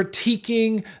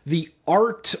critiquing the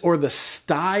art or the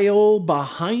style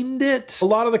behind it. A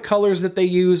lot of the colors that they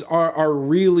use are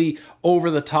really over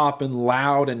the top and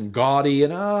loud and gaudy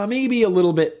and maybe a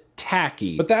little bit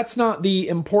tacky. But that's not the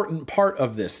important part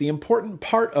of this. The important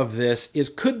part of this is,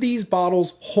 could these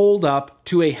bottles hold up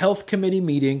to a health committee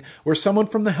meeting where someone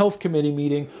from the health committee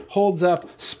meeting holds up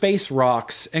Space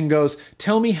Rocks and goes,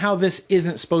 tell me how this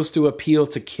isn't supposed to appeal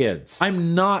to kids.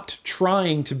 I'm not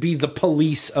trying to be the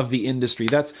police of the industry.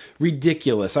 That's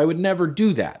ridiculous. I would never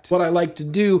do that. What I like to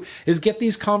do is get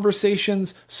these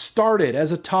conversations started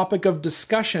as a topic of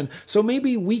discussion, so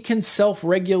maybe we can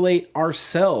self-regulate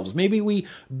ourselves. Maybe we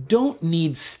don't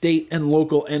need state and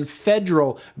local and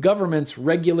federal governments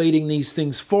regulating these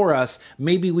things for us.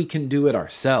 Maybe we can do it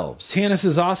ourselves. Tanis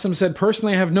is awesome said,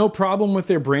 personally, I have no problem with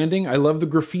their branding. I love the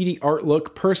graffiti art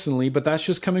look personally, but that's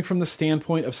just coming from the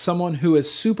standpoint of someone who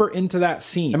is super into that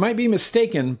scene. I might be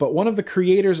mistaken, but one of the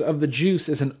creators of the juice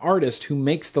is an artist who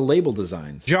makes the label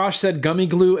designs. Josh said gummy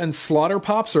glue and slaughter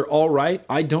pops are all right.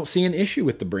 I don't see an issue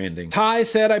with the branding. Ty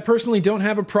said, I personally don't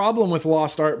have a problem with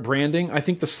Lost Art branding. I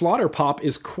think the slaughter pop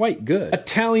is quite good.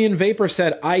 Italian Vapor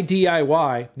said, I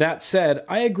DIY. That said,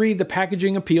 I agree the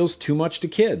packaging appeals too much to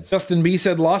kids. Justin B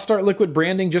said, Lost Art liquid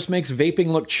branding just makes vaping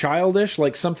look childish,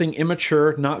 like something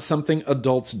immature, not something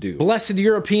adults do. Blessed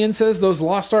European says, those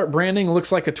Lost Art branding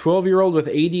looks like a 12-year-old with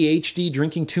ADHD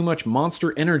drinking too much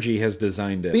Monster Energy has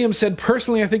designed it. Liam said,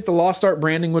 personally, I think the Lost Art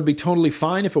branding would be totally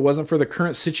fine if it wasn't for the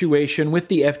current situation with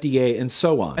the FDA and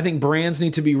so on. I think brands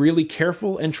need to be really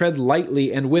careful and tread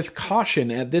lightly and with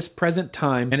caution at this present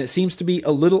time, and it seems to be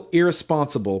a little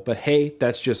irresponsible, but hey,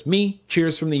 that's just me.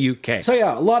 Cheers from the UK. So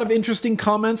yeah, a lot of interesting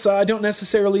comments. I don't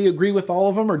necessarily agree with all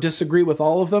of them or disagree with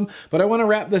all of them, but I want to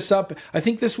wrap this up. I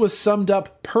think this was summed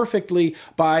up perfectly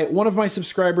by one of my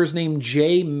subscribers named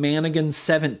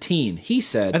JManigan17. He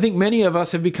said, I think many of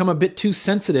us have become a bit too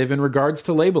sensitive in regards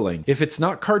to labeling. If it's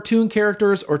not cartoon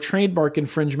characters or trademark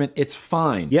infringement, it's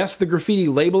fine. Yes, the graffiti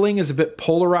labeling is a bit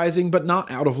polarizing, but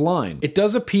not out of line. It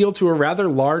does appeal to a rather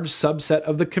large subset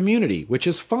of the community, which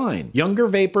is fine. Younger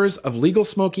vapors of legal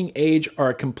smoking age are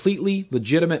a completely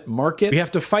legitimate market. We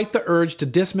have to fight the urge to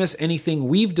dismiss anything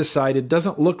we've decided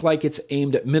doesn't look like it's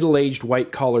aimed at middle-aged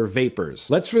white-collar vapors.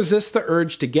 Let's resist the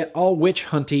urge to get all witch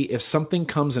hunty if something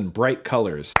comes in bright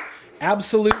colors.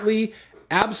 Absolutely,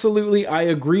 absolutely, I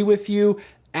agree with you.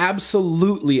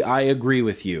 Absolutely, I agree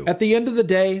with you. At the end of the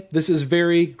day, this is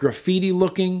very graffiti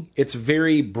looking, it's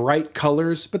very bright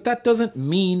colors, but that doesn't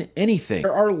mean anything.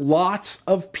 There are lots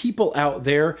of people out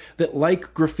there that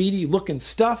like graffiti looking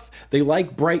stuff, they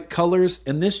like bright colors,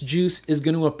 and this juice is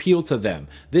going to appeal to them.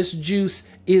 This juice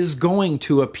is going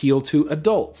to appeal to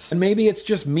adults. And maybe it's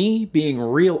just me being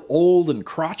real old and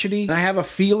crotchety, and I have a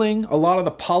feeling a lot of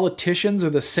the politicians are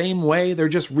the same way. They're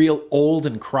just real old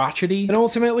and crotchety. And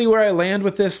ultimately where I land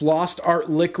with this Lost Art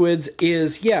Liquids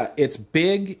is, yeah, it's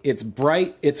big, it's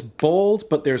bright, it's bold,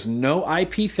 but there's no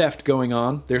IP theft going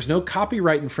on, there's no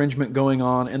copyright infringement going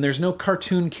on, and there's no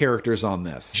cartoon characters on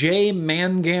this.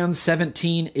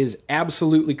 JMangan17 is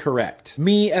absolutely correct.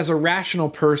 Me, as a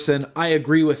rational person, I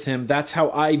agree with him. That's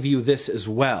how I view this as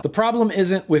well. The problem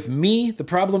isn't with me, the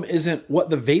problem isn't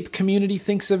what the vape community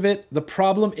thinks of it, the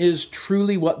problem is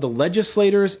truly what the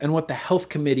legislators and what the health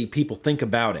committee people think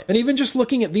about it. And even just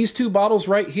looking at these two bottles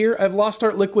right here, I have Lost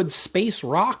Art Liquid Space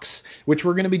Rocks, which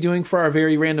we're going to be doing for our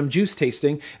very random juice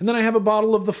tasting, and then I have a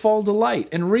bottle of the Fall Delight,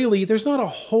 and really, there's not a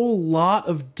whole lot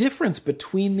of difference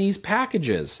between these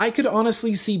packages. I could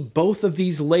honestly see both of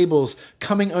these labels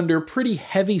coming under pretty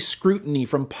heavy scrutiny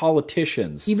from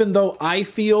politicians, even though I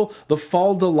feel the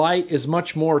Fall Delight is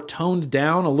much more toned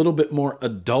down, a little bit more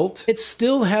adult. It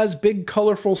still has big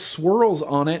colorful swirls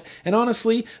on it, and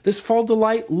honestly, this Fall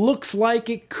Delight looks like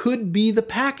it could be the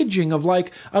packaging of like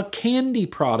a candy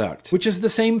product, which is the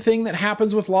same thing that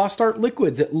happens with Lost Art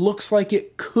Liquids. It looks like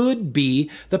it could be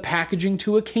the packaging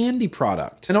to a candy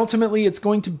product. And ultimately, it's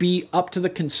going to be up to the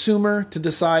consumer to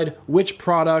decide which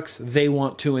products they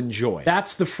want to enjoy.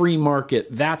 That's the free market.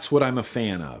 That's what I'm a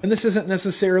fan of. And this isn't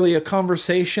necessarily a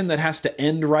conversation that has to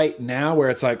end right now where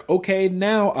it's like, okay,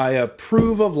 now I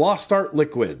approve of Lost Art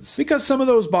Liquids. Because some of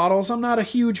those bottles I'm not a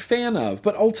huge fan of,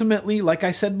 but ultimately, like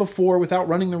I said before, without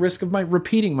running the risk of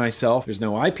repeating myself, there's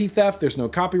no IP theft, there's no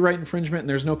copyright infringement, and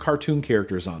there's no cartoon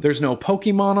characters on. There's no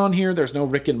Pokemon on here, there's no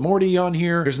Rick and Morty on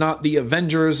here, there's not the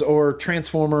Avengers or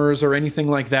Transformers or anything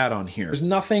like that on here. There's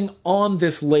nothing on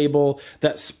this label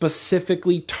that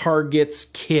specifically targets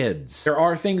kids. There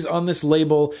are things on this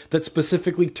label that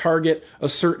specifically target a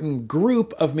certain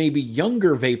group of maybe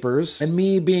younger vapors, and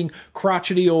me being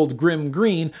crotchety old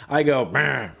GrimmGreen, I go,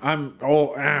 I'm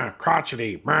old,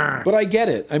 crotchety, but I get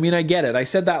it. I mean, I get it. I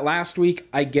said that last week,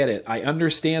 I get it. I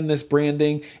understand this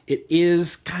branding. It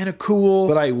is kind of cool,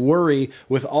 but I worry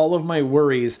with all of my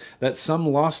worries that some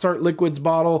Lost Art Liquids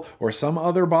bottle or some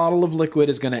other bottle of liquid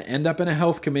is going to end up in a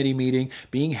health committee meeting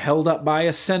being held up by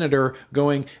a senator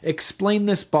going, explain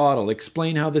this bottle,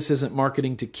 explain how this isn't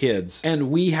marketing to kids,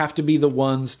 and we have to be the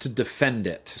ones to defend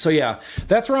it. So yeah,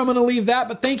 that's where I'm going to leave that,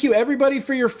 but thank you everybody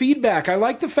for your feedback. I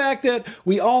like the fact that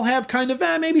we all have kind of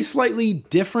maybe slightly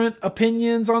different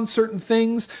opinions on certain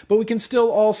things, but we can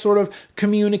still all sort of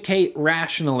communicate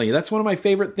rationally. That's one of my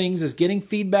favorite things, is getting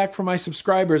feedback from my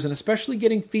subscribers, and especially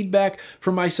getting feedback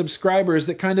from my subscribers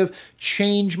that kind of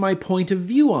change my point of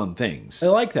view on things. I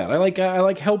like that. I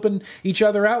like helping each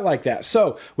other out like that.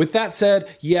 So with that said,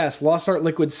 yes, Lost Art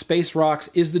Liquid Space Rocks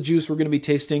is the juice we're going to be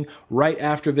tasting right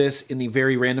after this in the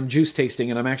very random juice tasting,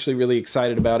 and I'm actually really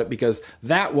excited about it because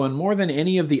that one, more than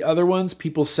any of the other ones,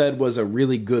 people said was a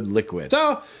really good liquid.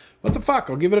 So what the fuck,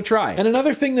 I'll give it a try. And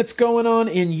another thing that's going on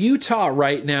in Utah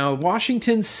right now,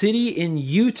 Washington City in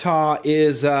Utah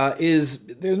is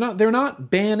they're not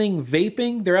banning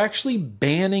vaping, they're actually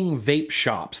banning vape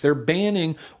shops. They're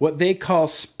banning what they call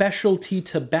specialty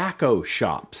tobacco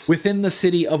shops within the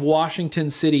city of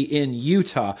Washington City in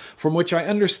Utah, from which I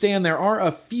understand there are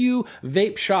a few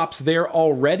vape shops there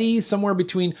already, somewhere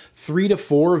between 3 to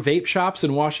 4 vape shops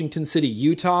in Washington City,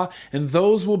 Utah, and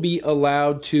those will be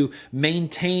allowed to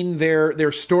maintain in their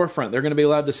storefront. They're going to be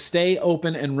allowed to stay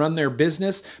open and run their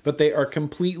business, but they are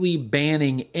completely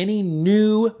banning any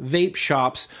new vape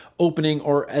shops opening,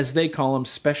 or as they call them,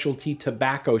 specialty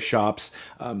tobacco shops,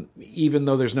 even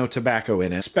though there's no tobacco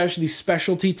in it. Especially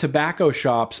specialty tobacco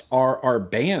shops are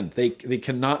banned. They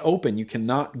cannot open. You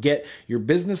cannot get your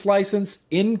business license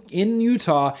in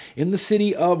Utah, in the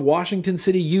city of Washington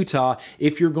City, Utah,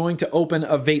 if you're going to open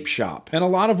a vape shop. And a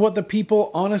lot of what the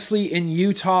people honestly in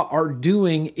Utah are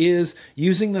doing is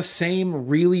using the same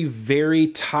really very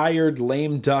tired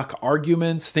lame duck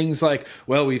arguments. Things like,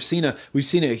 well, we've seen a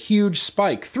huge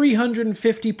spike,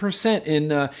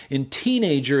 350% in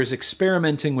teenagers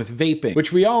experimenting with vaping,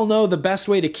 which we all know the best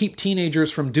way to keep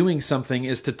teenagers from doing something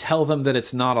is to tell them that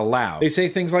it's not allowed. They say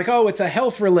things like, oh, it's a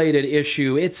health related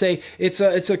issue. It's a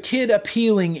kid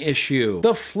appealing issue.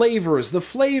 The flavors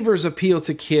appeal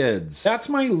to kids. That's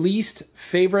my least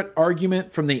favorite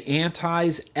argument from the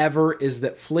antis ever, is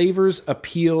that flavors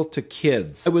appeal to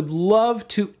kids. I would love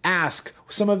to ask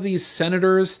some of these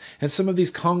senators and some of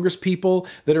these congresspeople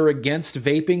that are against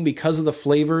vaping because of the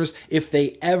flavors if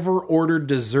they ever ordered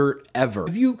dessert ever.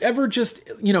 Have you ever just,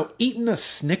 eaten a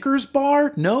Snickers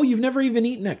bar? No, you've never even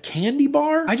eaten a candy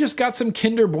bar? I just got some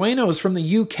Kinder Buenos from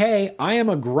the UK. I am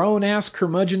a grown-ass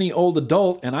curmudgeon-y old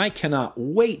adult, and I cannot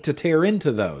wait to tear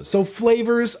into those. So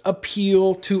flavors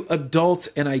appeal to adults,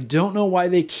 and I don't know why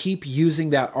they keep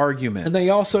using that argument. And they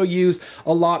also use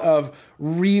a lot of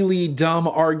really dumb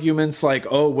arguments like,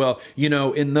 oh, well,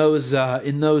 in those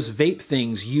vape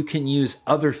things, you can use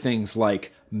other things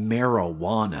like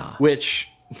marijuana, which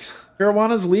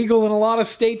marijuana's legal in a lot of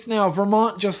states now.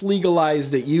 Vermont just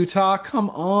legalized it. Utah,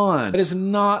 come on. That is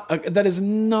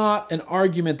not an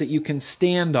argument that you can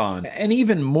stand on. And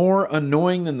even more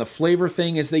annoying than the flavor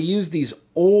thing is they use these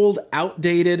old,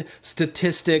 outdated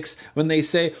statistics when they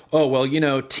say, oh,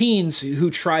 well, teens who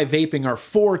try vaping are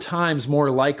 4 times more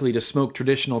likely to smoke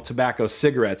traditional tobacco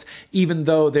cigarettes, even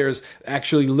though there's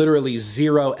actually literally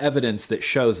zero evidence that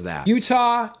shows that.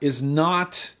 Utah is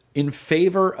not in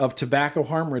favor of tobacco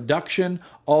harm reduction.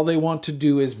 All they want to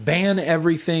do is ban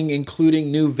everything,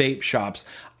 including new vape shops.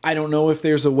 I don't know if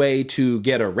there's a way to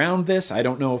get around this. I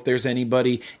don't know if there's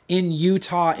anybody in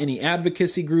Utah, any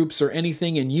advocacy groups or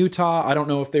anything in Utah. I don't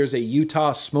know if there's a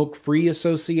Utah Smoke-Free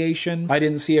Association. I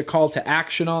didn't see a call to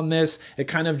action on this. It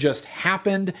kind of just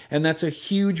happened, and that's a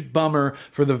huge bummer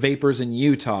for the vapors in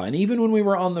Utah. And even when we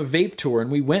were on the vape tour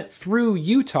and we went through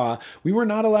Utah, we were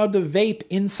not allowed to vape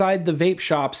inside the vape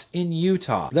shops in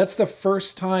Utah. That's the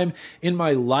first time in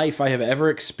my life I have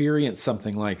ever experienced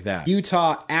something like that.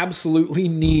 Utah absolutely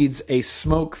needs a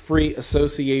smoke-free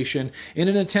association in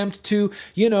an attempt to,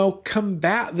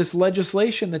 combat this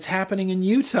legislation that's happening in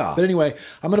Utah. But anyway,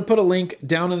 I'm going to put a link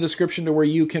down in the description to where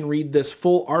you can read this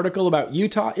full article about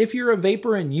Utah. If you're a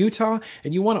vapor in Utah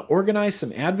and you want to organize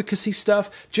some advocacy stuff,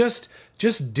 just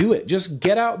do it. Just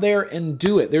get out there and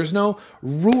do it. There's no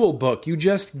rule book. You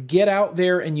just get out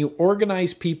there and you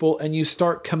organize people and you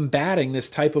start combating this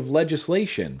type of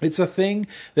legislation. It's a thing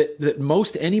that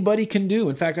most anybody can do.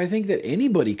 In fact, I think that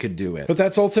anybody could do it. But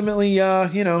that's ultimately,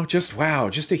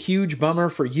 just a huge bummer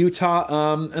for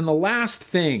Utah. And the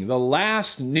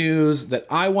last news that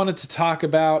I wanted to talk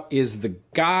about is the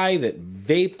guy that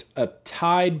vaped a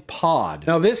Tide Pod.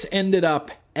 Now, this ended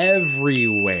up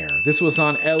everywhere. This was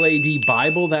on LAD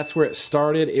Bible. That's where it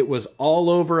started. It was all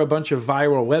over a bunch of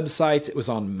viral websites. It was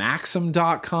on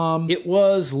Maxim.com. It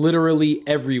was literally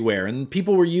everywhere. And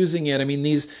people were using it. I mean,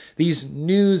 these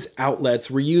news outlets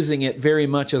were using it very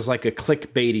much as like a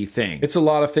clickbaity thing. It's a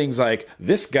lot of things like,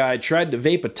 this guy tried to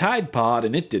vape a Tide Pod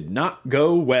and it did not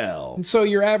go well. And so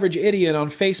your average idiot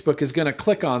on Facebook is going to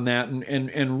click on that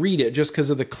and read it just because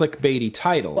of the clickbaity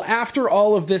title. Well, after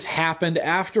all of this happened,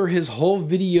 after his whole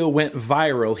video went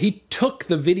viral, he took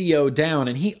the video down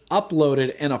and he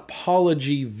uploaded an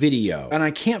apology video. And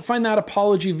I can't find that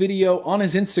apology video on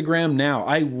his Instagram now.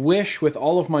 I wish with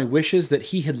all of my wishes that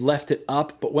he had left it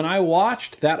up, but when I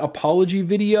watched that apology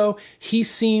video, he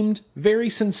seemed very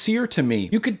sincere to me.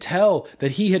 You could tell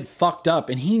that he had fucked up,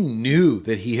 and he knew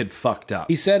that he had fucked up.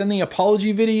 He said in the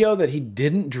apology video that he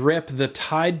didn't drip the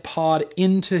Tide Pod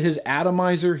into his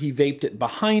atomizer. He vaped it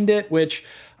behind it, which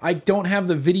I don't have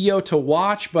the video to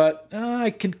watch, but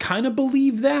I can kind of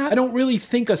believe that. I don't really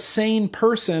think a sane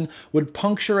person would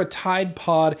puncture a Tide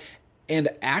Pod and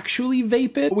actually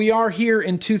vape it. We are here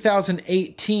in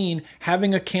 2018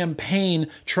 having a campaign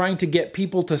trying to get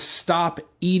people to stop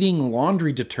eating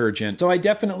laundry detergent. So I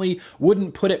definitely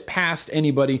wouldn't put it past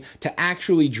anybody to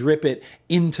actually drip it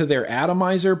into their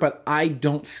atomizer, but I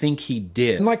don't think he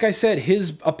did. And like I said,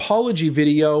 his apology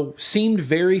video seemed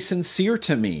very sincere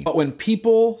to me. But when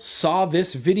people saw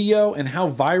this video and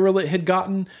how viral it had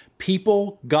gotten,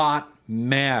 people got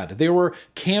mad. There were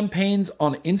campaigns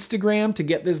on Instagram to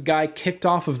get this guy kicked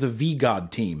off of the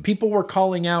VGod team. People were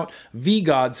calling out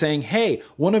VGod saying, hey,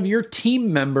 one of your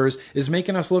team members is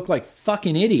making us look like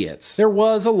fucking idiots. There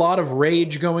was a lot of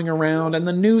rage going around, and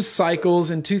the news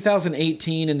cycles in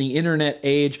 2018 in the internet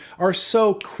age are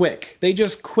so quick. They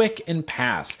just quick and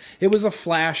pass. It was a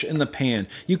flash in the pan.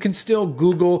 You can still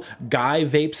Google guy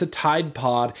vapes a Tide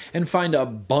Pod and find a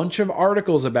bunch of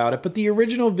articles about it, but the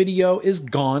original video is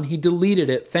gone. He deleted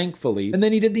it, thankfully. And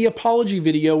then he did the apology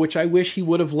video, which I wish he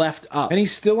would have left up. And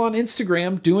he's still on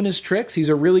Instagram doing his tricks. He's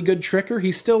a really good tricker.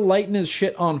 He's still lighting his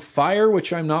shit on fire,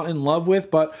 which I'm not in love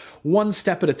with, but one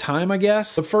step at a time, I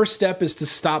guess. The first step is to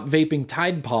stop vaping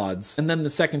Tide Pods. And then the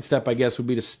second step, I guess, would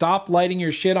be to stop lighting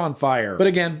your shit on fire. But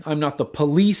again, I'm not the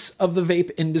police of the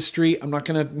vape industry. I'm not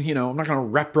gonna, I'm not gonna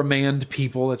reprimand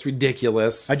people. That's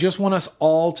ridiculous. I just want us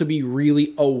all to be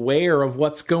really aware of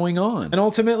what's going on. And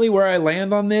ultimately, where I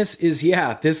land on this is,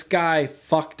 yeah, this guy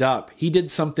fucked up. He did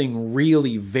something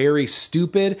really very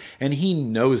stupid, and he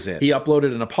knows it. He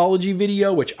uploaded an apology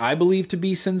video, which I believe to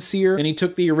be sincere, and he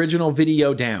took the original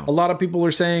video down. A lot of people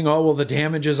are saying, oh, well, the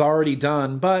damage is already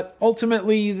done, but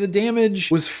ultimately, the damage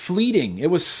was fleeting. It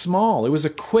was small. It was a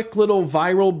quick little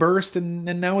viral burst, and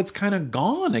now it's kind of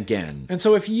gone again. And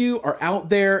so if you are out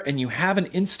there and you have an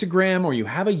Instagram or you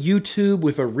have a YouTube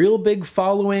with a real big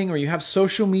following, or you have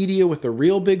social media with a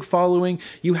real big following,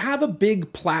 you have a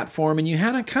big platform, and you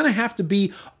kind of have to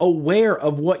be aware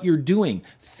of what you're doing.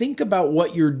 Think about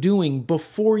what you're doing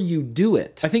before you do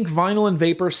it. I think Vinyl and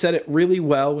Vapor said it really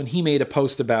well when he made a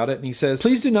post about it, and he says,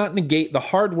 please do not negate the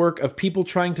hard work of people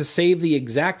trying to save the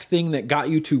exact thing that got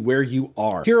you to where you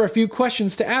are. Here are a few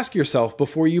questions to ask yourself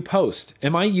before you post.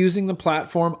 Am I using the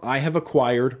platform I have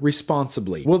acquired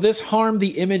responsibly? Will this harm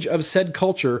the image of said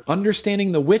culture?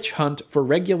 Understanding the witch hunt for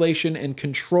regulation and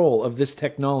control of this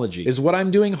technology. Is what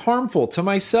I'm doing harmful to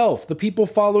myself, the people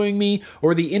following me,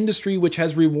 or the industry which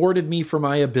has rewarded me for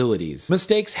my abilities?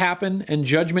 Mistakes happen, and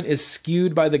judgment is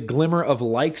skewed by the glimmer of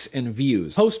likes and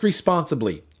views. Post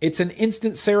responsibly. It's an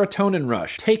instant serotonin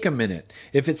rush. Take a minute.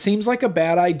 If it seems like a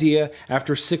bad idea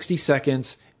after 60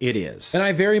 seconds, it is. And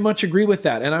I very much agree with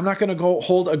that. And I'm not going to go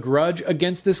hold a grudge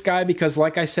against this guy because,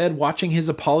 like I said, watching his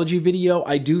apology video,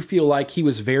 I do feel like he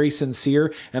was very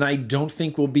sincere, and I don't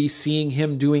think we'll be seeing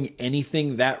him doing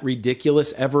anything that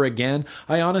ridiculous ever again.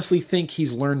 I honestly think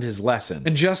he's learned his lesson.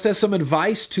 And just as some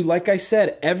advice to, like I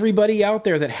said, everybody out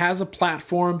there that has a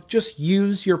platform, just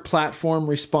use your platform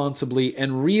responsibly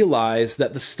and realize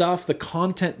that the stuff, the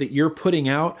content that you're putting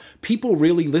out, people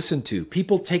really listen to.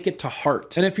 People take it to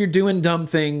heart. And if you're doing dumb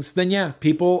things, then yeah,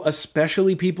 people,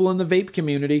 especially people in the vape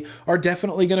community, are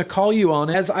definitely going to call you on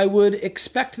it, as I would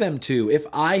expect them to. If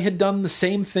I had done the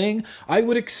same thing, I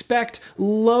would expect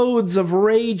loads of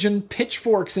rage and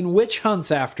pitchforks and witch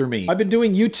hunts after me. I've been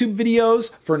doing YouTube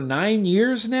videos for 9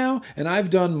 years now, and I've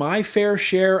done my fair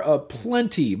share of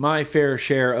my fair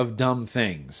share of dumb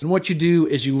things. And what you do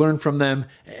is you learn from them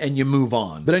and you move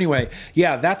on. But anyway,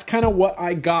 yeah, that's kind of what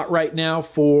I got right now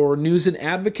for news and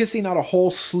advocacy. Not a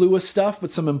whole slew of stuff,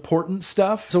 but some important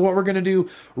stuff. So what we're going to do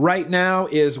right now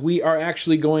is we are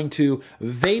actually going to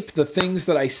vape the things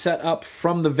that I set up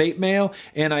from the Vape Mail,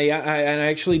 and I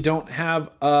actually don't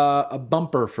have a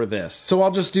bumper for this. So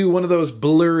I'll just do one of those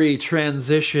blurry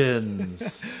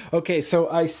transitions. Okay, so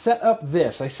I set up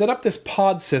this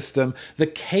pod system, the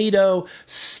Kato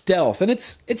Stealth, and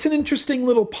it's an interesting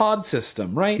little pod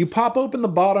system, right? You pop open the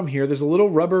bottom here, there's a little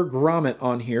rubber grommet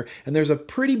on here, and there's a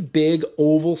pretty big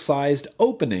oval-sized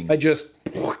opening. I just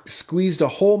squeezed a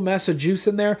whole mess of juice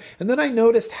in there, and then I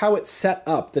noticed how it's set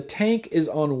up. The tank is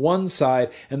on one side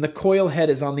and the coil head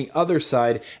is on the other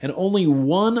side, and only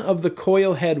one of the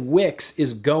coil head wicks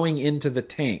is going into the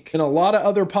tank. In a lot of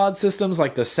other pod systems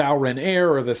like the Sauron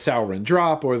Air or the Sauron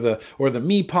Drop or the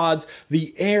Me Pods,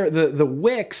 the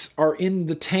wicks are in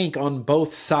the tank on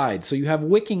both sides, so you have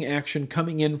wicking action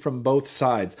coming in from both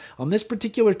sides. On this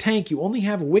particular tank, you only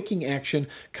have wicking action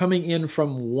coming in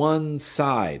from one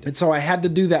side, and so I had to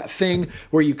do that thing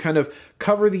where you kind of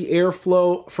cover the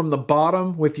airflow from the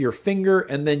bottom with your finger,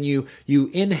 and then you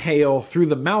inhale through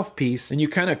the mouthpiece, and you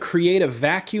kind of create a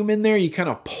vacuum in there. You kind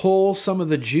of pull some of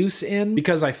the juice in,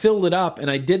 because I filled it up,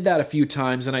 and I did that a few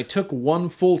times, and I took one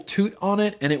full toot on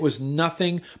it, and it was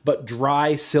nothing but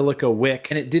dry silica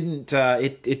wick, and it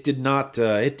did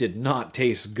not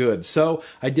taste good. So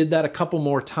I did that a couple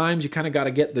more times. You kind of got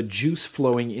to get the juice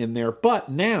flowing in there, but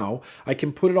now I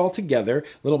can put it all together.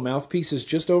 Little mouthpiece is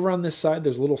just over on this side.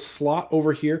 There's a little slot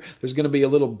over here. There's going to be a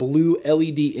little blue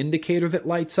LED indicator that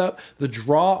lights up. The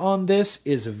draw on this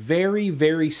is very,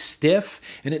 very stiff,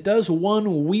 and it does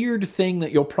one weird thing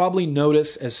that you'll probably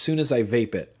notice as soon as I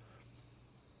vape it.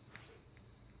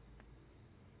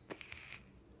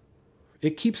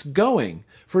 It keeps going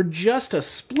for just a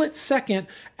split second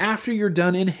after you're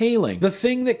done inhaling. The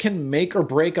thing that can make or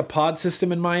break a pod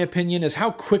system, in my opinion, is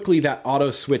how quickly that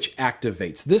auto switch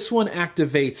activates. This one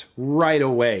activates right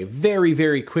away, very,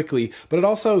 very quickly, but it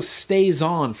also stays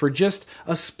on for just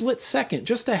a split second,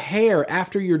 just a hair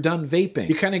after you're done vaping.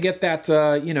 You kind of get that,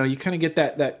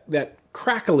 that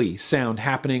crackly sound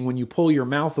happening when you pull your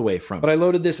mouth away from it. But I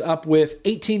loaded this up with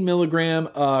 18 milligram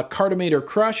Cartomator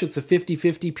Crush. It's a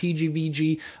 50-50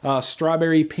 PGVG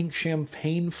strawberry pink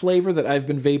champagne flavor that I've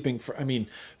been vaping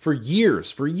for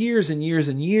years and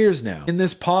years now. In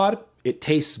this pod, it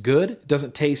tastes good. It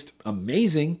doesn't taste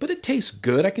amazing, but it tastes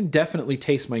good. I can definitely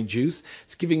taste my juice.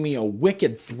 It's giving me a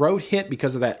wicked throat hit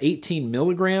because of that 18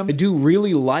 milligram. I do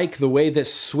really like the way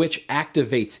this switch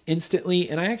activates instantly,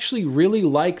 and I actually really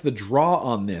like the draw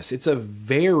on this. It's a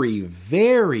very,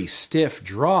 very stiff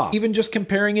draw. Even just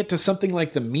comparing it to something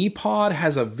like the Me Pod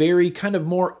has a very kind of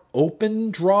more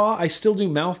open draw. I still do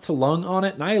mouth to lung on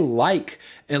it, and I like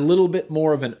a little bit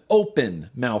more of an open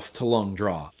mouth to lung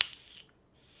draw.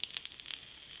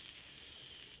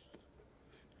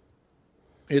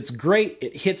 It's great,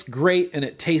 it hits great, and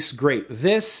it tastes great.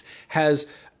 This has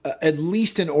at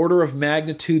least an order of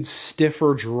magnitude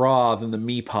stiffer draw than the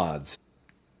Me Pods.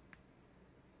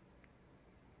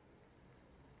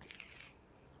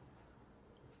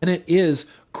 And it is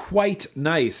quite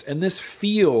nice, and this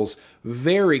feels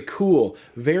very cool,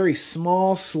 very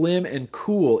small, slim, and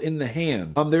cool in the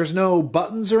hand. There's no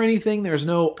buttons or anything. There's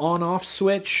no on-off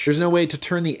switch. There's no way to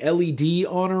turn the LED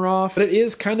on or off, but it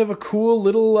is kind of a cool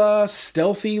little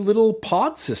stealthy little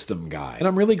pod system guy, and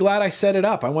I'm really glad I set it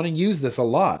up. I want to use this a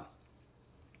lot.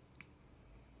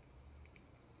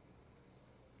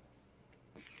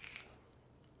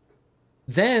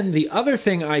 Then the other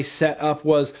thing I set up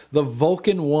was the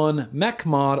Vulkan 1 Mech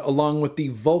mod along with the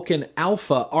Vulkan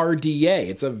Alpha RDA.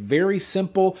 It's a very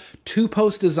simple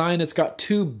two-post design. It's got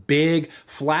two big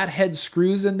flathead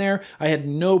screws in there. I had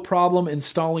no problem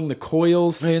installing the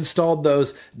coils. I installed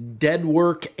those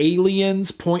Deadwork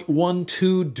Aliens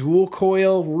 0.12 dual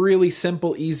coil. Really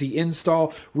simple, easy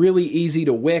install. Really easy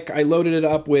to wick. I loaded it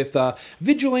up with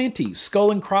Vigilante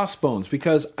Skull and Crossbones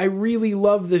because I really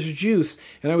love this juice,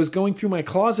 and I was going through my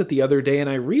closet the other day and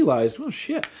I realized, oh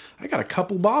shit, I got a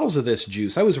couple bottles of this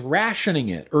juice. I was rationing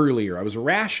it earlier.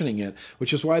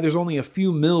 Which is why there's only a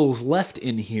few mils left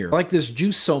in here. I like this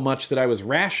juice so much that I was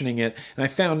rationing it, and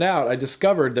I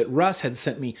discovered that Russ had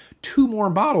sent me 2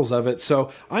 more bottles of it,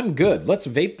 so I'm good. Let's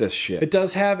vape this shit. It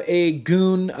does have a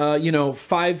Goon,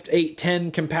 5, 8,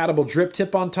 10 compatible drip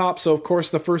tip on top, so of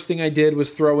course the first thing I did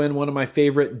was throw in one of my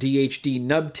favorite DHD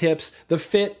nub tips. The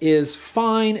fit is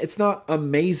fine. It's not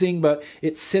amazing, but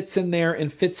it sits in there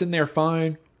and fits in there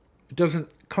fine. It doesn't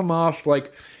come off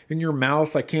like in your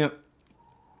mouth. I can't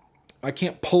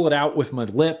pull it out with my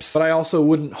lips, but I also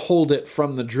wouldn't hold it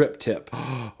from the drip tip.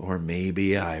 Or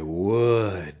maybe I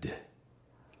would.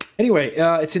 Anyway,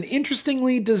 it's an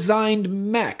interestingly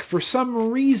designed mech. For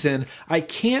some reason, I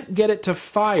can't get it to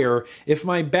fire if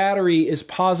my battery is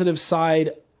positive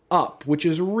side up, which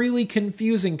is really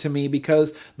confusing to me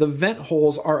because the vent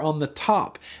holes are on the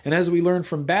top. And as we learned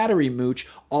from Battery Mooch,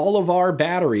 all of our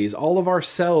batteries, all of our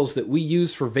cells that we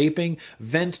use for vaping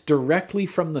vent directly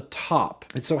from the top.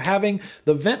 And so having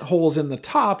the vent holes in the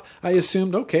top, I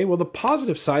assumed, okay, well the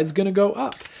positive side's gonna go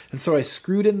up. And so I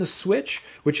screwed in the switch,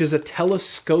 which is a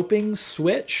telescoping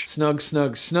switch. Snug,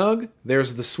 snug, snug.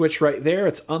 There's the switch right there.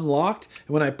 It's unlocked.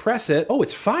 And when I press it, oh,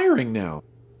 it's firing now.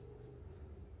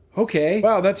 Okay.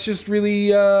 Wow, that's just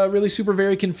really, really super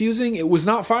very confusing. It was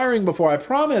not firing before. I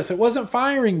promise it wasn't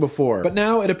firing before. But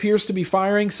now it appears to be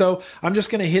firing, so I'm just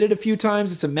going to hit it a few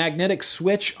times. It's a magnetic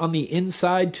switch on the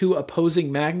inside, two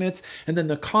opposing magnets, and then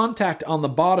the contact on the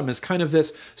bottom is kind of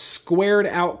this squared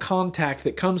out contact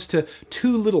that comes to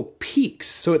two little peaks.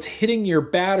 So it's hitting your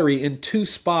battery in two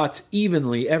spots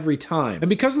evenly every time. And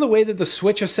because of the way that the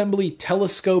switch assembly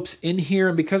telescopes in here,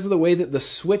 and because of the way that the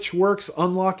switch works,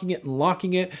 unlocking it and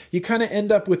locking it, you kind of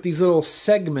end up with these little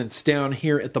segments down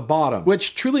here at the bottom,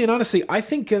 which truly and honestly, I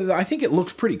think it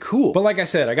looks pretty cool. But like I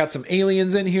said, I got some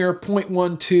aliens in here,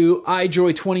 0.12,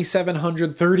 iJoy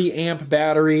 2700, 30 amp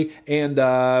battery, and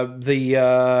the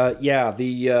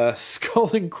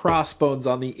skull and crossbones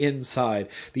on the inside.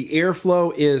 The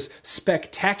airflow is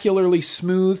spectacularly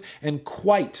smooth and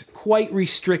quite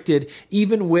restricted.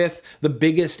 Even with the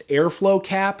biggest airflow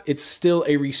cap, it's still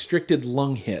a restricted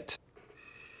lung hit.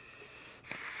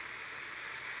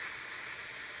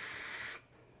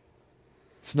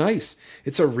 It's nice.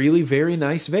 It's a really very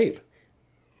nice vape.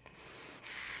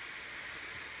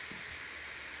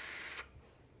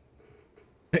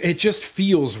 It just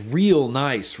feels real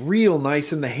nice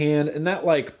in the hand, and that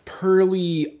like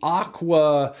pearly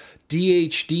aqua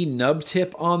DHD nub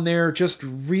tip on there just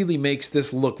really makes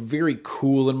this look very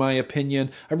cool in my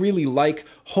opinion. I really like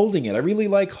holding it. I really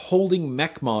like holding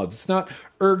mech mods. It's not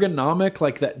ergonomic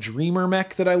like that Dreamer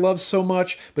mech that I love so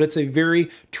much, but it's a very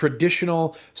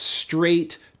traditional,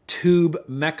 straight tube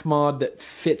mech mod that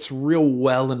fits real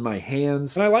well in my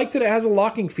hands. And I like that it has a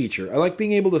locking feature. I like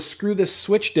being able to screw this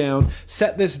switch down,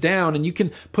 set this down, and you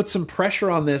can put some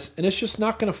pressure on this and it's just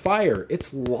not going to fire.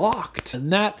 It's locked.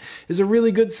 And that is a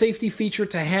really good safety feature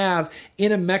to have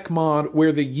in a mech mod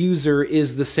where the user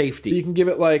is the safety. You can give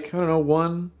it like, I don't know,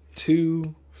 1,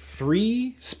 2,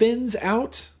 3 spins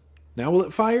out. Now will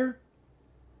it fire?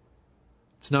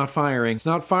 It's not firing. It's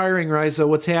not firing, Ryza.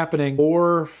 What's happening?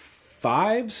 4,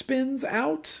 5 spins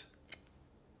out?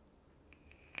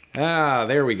 Ah,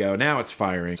 there we go. Now it's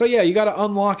firing. So yeah, you got to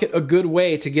unlock it a good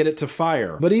way to get it to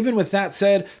fire. But even with that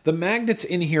said, the magnets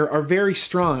in here are very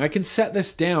strong. I can set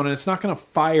this down and it's not going to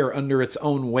fire under its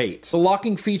own weight. The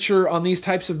locking feature on these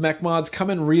types of mech mods come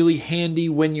in really handy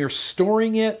when you're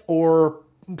storing it or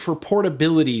for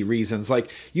portability reasons. Like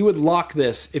you would lock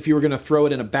this if you were going to throw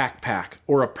it in a backpack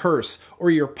or a purse or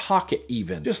your pocket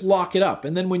even. Just lock it up,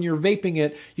 and then when you're vaping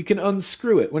it, you can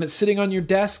unscrew it. When it's sitting on your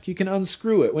desk, you can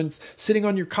unscrew it. When it's sitting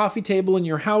on your coffee table in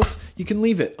your house, you can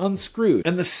leave it unscrewed.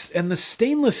 And the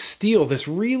stainless steel, this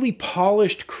really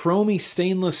polished chromy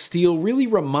stainless steel, really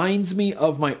reminds me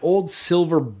of my old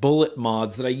silver bullet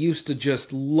mods that I used to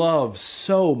just love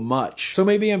so much. So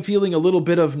maybe I'm feeling a little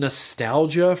bit of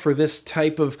nostalgia for this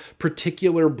type of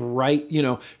particular bright,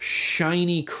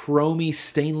 shiny, chromy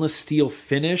stainless steel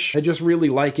finish. I just really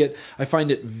like it. I find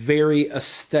it very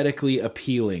aesthetically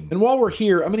appealing. And while we're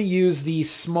here, I'm going to use the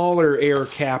smaller air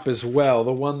cap as well,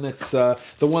 the one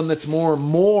that's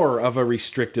more of a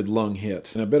restricted lung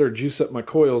hit. And I better juice up my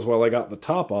coils while I got the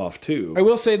top off too. I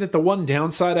will say that the one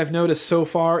downside I've noticed so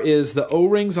far is the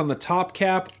O-rings on the top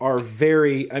cap are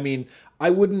I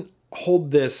wouldn't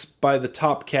hold this by the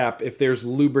top cap if there's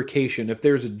lubrication. If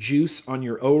there's a juice on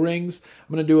your O-rings,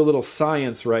 I'm going to do a little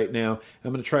science right now.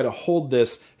 I'm going to try to hold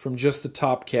this from just the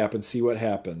top cap and see what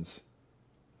happens.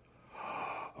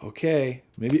 Okay,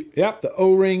 maybe, yep, the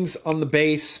O-rings on the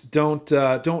base don't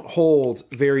hold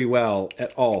very well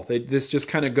at all. This just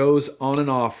kind of goes on and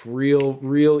off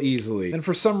real easily. And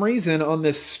for some reason on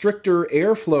this stricter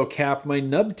airflow cap, my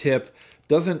nub tip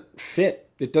doesn't fit.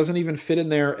 It doesn't even fit in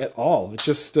there at all. It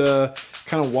just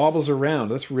kind of wobbles around.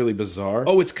 That's really bizarre.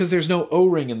 Oh, it's because there's no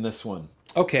O-ring in this one.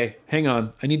 Okay, hang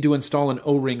on. I need to install an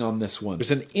O-ring on this one.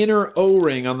 There's an inner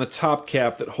O-ring on the top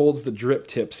cap that holds the drip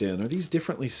tips in. Are these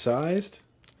differently sized?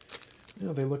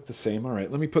 No, they look the same. All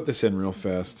right, let me put this in real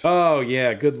fast. Oh,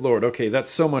 yeah, good lord. Okay, that's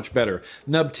so much better.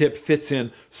 Nub tip fits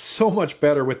in so much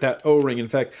better with that O-ring. In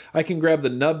fact, I can grab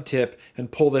the nub tip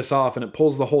and pull this off, and it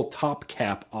pulls the whole top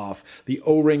cap off. The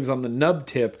O-rings on the nub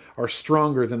tip are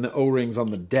stronger than the O-rings on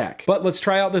the deck. But let's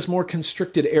try out this more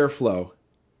constricted airflow.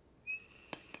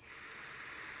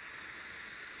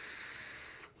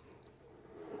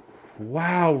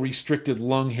 Wow, restricted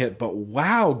lung hit, but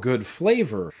wow, good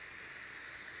flavor.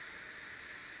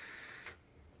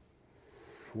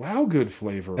 Wow, good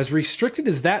flavor. As restricted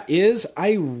as that is,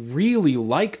 I really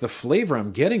like the flavor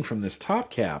I'm getting from this top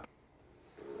cap.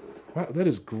 Wow, that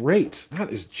is great.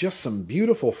 That is just some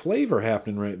beautiful flavor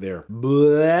happening right there.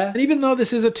 Bleh. And even though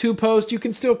this is a 2-post, you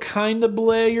can still kind of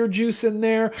bleh your juice in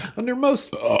there. Under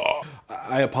most...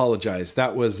 I apologize.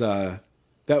 That was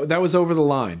over the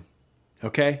line.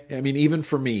 Okay? I mean, even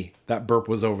for me, that burp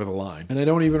was over the line. And I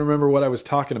don't even remember what I was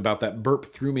talking about. That burp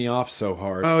threw me off so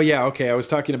hard. Oh yeah, okay, I was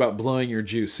talking about blowing your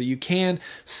juice. So you can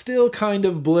still kind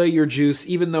of blow your juice,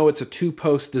 even though it's a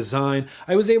two-post design.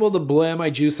 I was able to blow my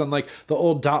juice on like the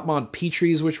old Dotmod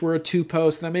Petries, which were a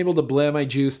two-post, and I'm able to blow my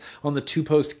juice on the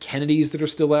two-post Kennedys that are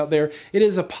still out there. It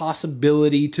is a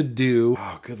possibility to do.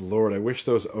 Oh, good Lord, I wish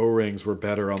those O-rings were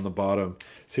better on the bottom.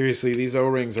 Seriously, these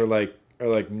O-rings are like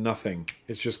nothing.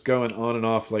 It's just going on and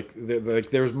off like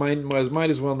there's might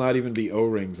as well not even be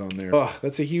O-rings on there. Oh,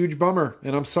 that's a huge bummer.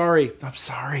 And I'm sorry.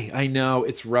 I know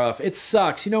it's rough. It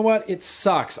sucks. You know what? It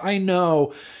sucks. I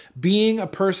know being a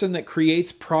person that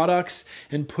creates products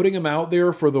and putting them out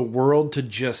there for the world to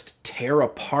just tear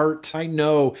apart. I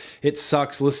know it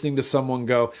sucks listening to someone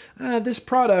go, this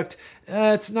product,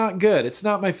 it's not good. It's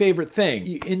not my favorite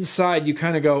thing. Inside you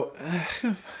kind of go,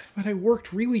 but I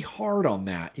worked really hard on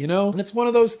that, you know? And it's one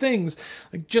of those things,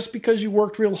 like just because you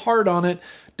worked real hard on it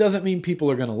doesn't mean people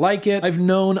are going to like it. I've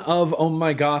known of Oh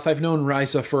My Goth, I've known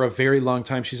Risa for a very long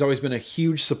time. She's always been a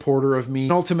huge supporter of me.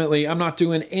 And ultimately, I'm not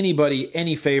doing anybody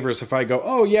any favors if I go,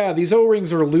 oh yeah, these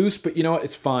O-rings are loose, but you know what?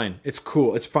 It's fine. It's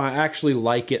cool. It's fine. I actually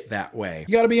like it that way.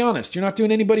 You got to be honest. You're not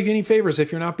doing anybody any favors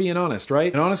if you're not being honest,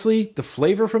 right? And honestly, the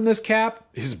flavor from this cap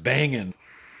is banging.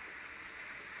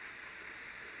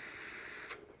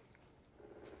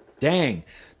 Dang.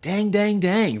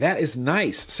 That is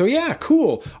nice. So yeah,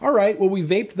 cool. All right, well, we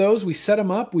vaped those. We set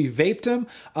them up. We vaped them.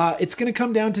 It's going to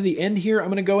come down to the end here. I'm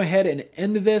going to go ahead and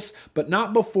end this, but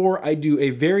not before I do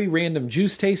a very random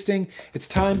juice tasting. It's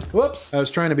time. Whoops. I was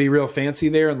trying to be real fancy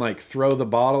there and like throw the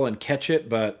bottle and catch it,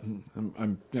 but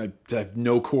I have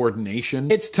no coordination.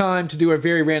 It's time to do a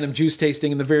very random juice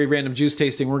tasting, and the very random juice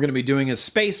tasting we're going to be doing is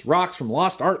Space Rocks from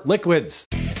Lost Art Liquids.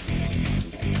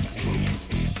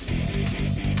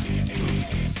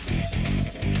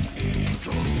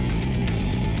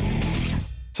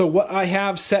 So what I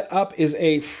have set up is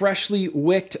a freshly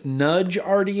wicked Nudge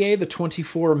RDA, the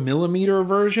 24mm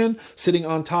version, sitting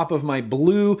on top of my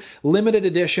blue limited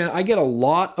edition. I get a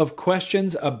lot of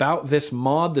questions about this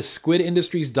mod, the Squid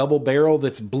Industries double barrel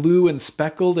that's blue and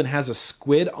speckled and has a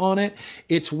squid on it.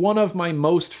 It's one of my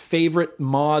most favorite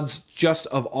mods just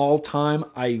of all time.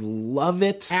 I love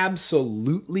it,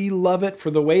 absolutely love it. For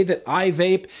the way that I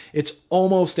vape, it's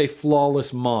almost a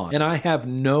flawless mod. And I have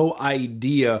no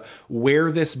idea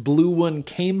where this blue one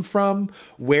came from,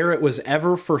 where it was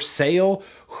ever for sale,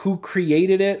 who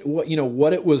created it,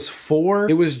 what it was for.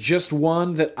 It was just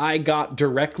one that I got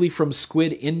directly from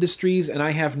Squid Industries, and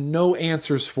I have no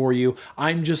answers for you.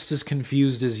 I'm just as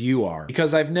confused as you are,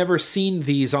 because I've never seen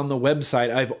these on the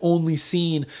website. I've only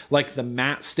seen like the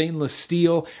matte stainless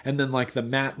steel and then like the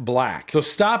matte black. So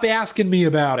stop asking me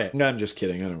about it. I'm just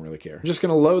kidding. I don't really care. I'm just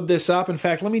gonna load this up. In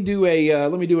fact, let me do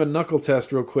a knuckle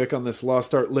test real quick on this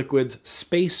Lost Art Liquids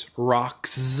Space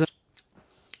Rocks.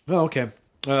 Oh, okay.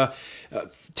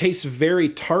 Tastes very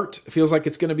tart. Feels like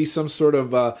it's going to be some sort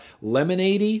of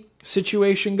lemonade-y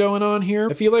situation going on here.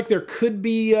 I feel like there could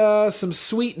be some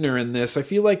sweetener in this. I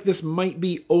feel like this might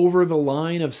be over the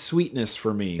line of sweetness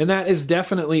for me. And that is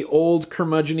definitely old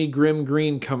curmudgeon-y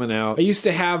GrimmGreen coming out. I used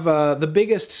to have the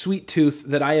biggest sweet tooth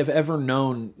that I have ever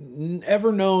known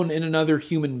in another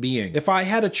human being. If I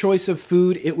had a choice of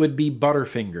food, it would be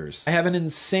Butterfingers. I have an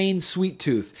insane sweet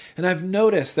tooth, and I've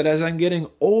noticed that as I'm getting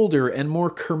older and more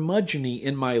curmudgeon-y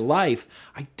in my life,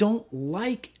 I don't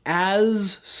like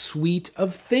as sweet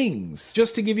of things.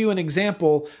 Just to give you an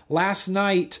example, last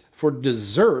night for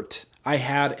dessert, I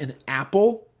had an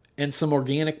apple and some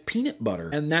organic peanut butter.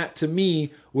 And that to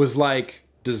me was like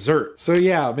dessert. So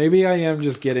yeah, maybe I am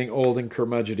just getting old and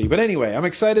curmudgeon-y. But anyway, I'm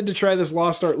excited to try this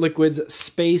Lost Art Liquids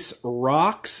Space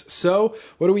Rocks. So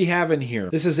what do we have in here?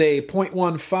 This is a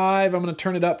 0.15. I'm going to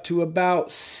turn it up to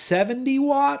about 70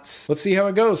 watts. Let's see how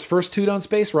it goes. First toot on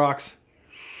Space Rocks.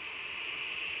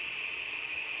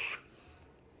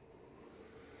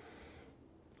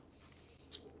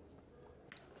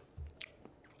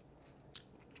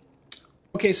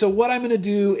 Okay, so what I'm going to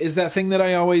do is that thing that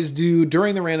I always do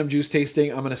during the random juice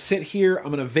tasting. I'm going to sit here,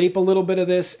 I'm going to vape a little bit of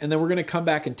this, and then we're going to come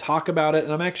back and talk about it.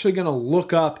 And I'm actually going to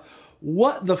look up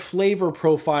what the flavor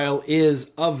profile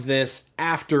is of this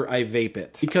after I vape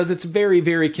it, because it's very,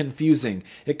 very confusing.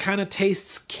 It kind of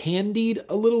tastes candied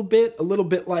a little bit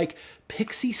like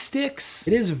pixie sticks.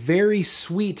 It is very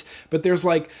sweet, but there's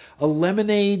like a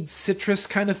lemonade citrus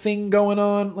kind of thing going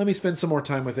on. Let me spend some more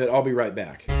time with it. I'll be right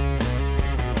back.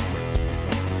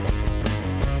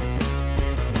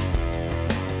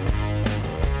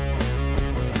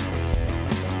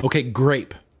 Okay,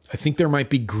 grape. I think there might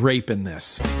be grape in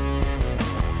this.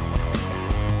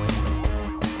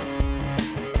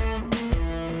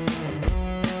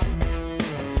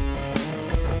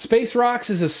 Space Rocks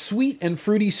is a sweet and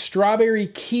fruity strawberry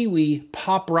kiwi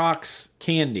Pop Rocks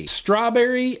candy.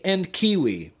 Strawberry and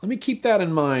kiwi. Let me keep that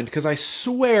in mind, because I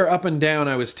swear up and down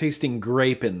I was tasting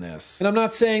grape in this. And I'm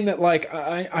not saying that like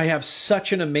I have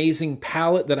such an amazing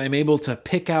palate that I'm able to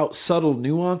pick out subtle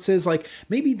nuances. Like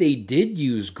maybe they did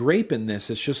use grape in this,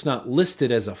 it's just not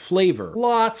listed as a flavor.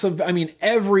 Lots of, I mean,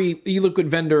 every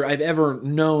e-liquid vendor I've ever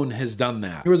known has done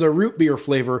that. There was a root beer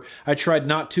flavor I tried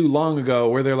not too long ago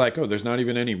where they're like, oh, there's not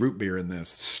even any root beer in this.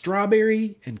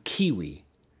 Strawberry and kiwi.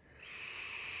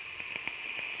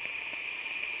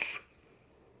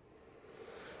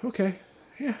 Okay,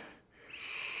 yeah.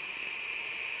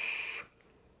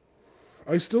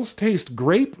 I still taste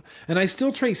grape, and I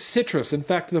still taste citrus. In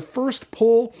fact, the first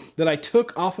pull that I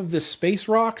took off of this Space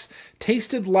Rocks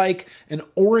tasted like an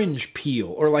orange peel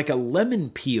or like a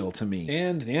lemon peel to me.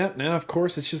 And yeah, now of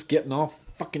course it's just getting all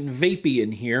fucking vapey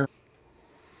in here.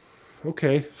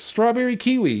 Okay, strawberry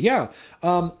kiwi, yeah.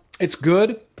 It's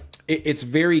good. It's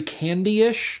very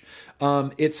candy-ish.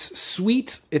 It's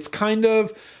sweet. It's kind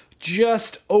of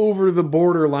just over the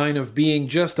borderline of being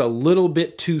just a little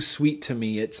bit too sweet to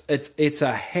me. It's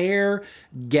a hair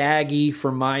gaggy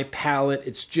for my palate.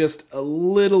 It's just a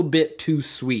little bit too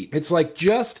sweet. It's like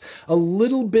just a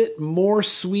little bit more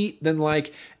sweet than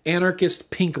like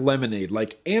Anarchist Pink Lemonade.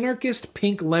 Like Anarchist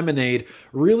Pink Lemonade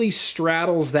really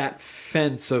straddles that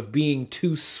fence of being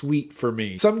too sweet for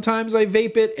me. Sometimes I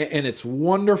vape it and it's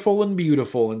wonderful and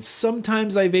beautiful, and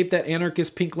sometimes I vape that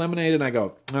Anarchist Pink Lemonade and I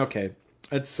go, okay,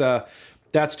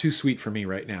 that's too sweet for me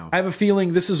right now. I have a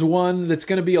feeling this is one that's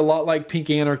going to be a lot like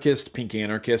Anarchist Pink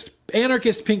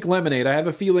Lemonade. I have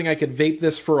a feeling I could vape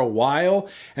this for a while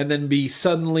and then be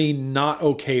suddenly not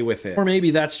okay with it. Or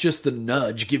maybe that's just the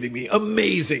nudge giving me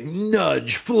amazing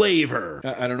nudge flavor.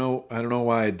 I don't know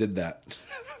why I did that.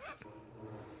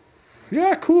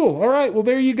 Yeah, cool. All right, well,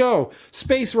 there you go.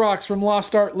 Space Rocks from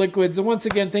Lost Art Liquids. And once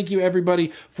again, thank you,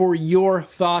 everybody, for your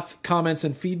thoughts, comments,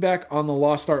 and feedback on the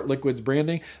Lost Art Liquids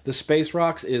branding. The Space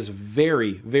Rocks is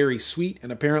very, very sweet, and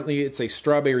apparently it's a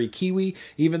strawberry kiwi,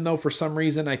 even though for some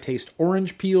reason I taste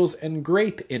orange peels and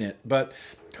grape in it. But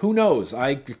who knows?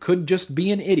 I could just be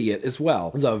an idiot as well.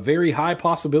 There's a very high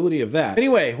possibility of that.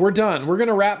 Anyway, we're done. We're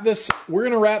gonna wrap this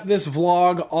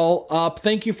vlog all up.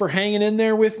 Thank you for hanging in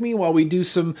there with me while we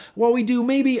do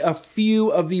maybe a few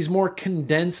of these more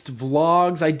condensed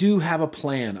vlogs. I do have a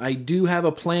plan.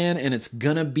 And it's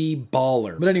gonna be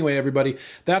baller. But anyway, everybody,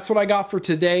 that's what I got for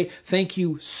today. Thank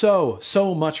you so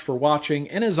much for watching.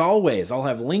 And as always, I'll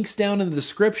have links down in the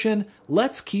description.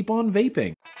 Let's keep on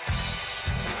vaping.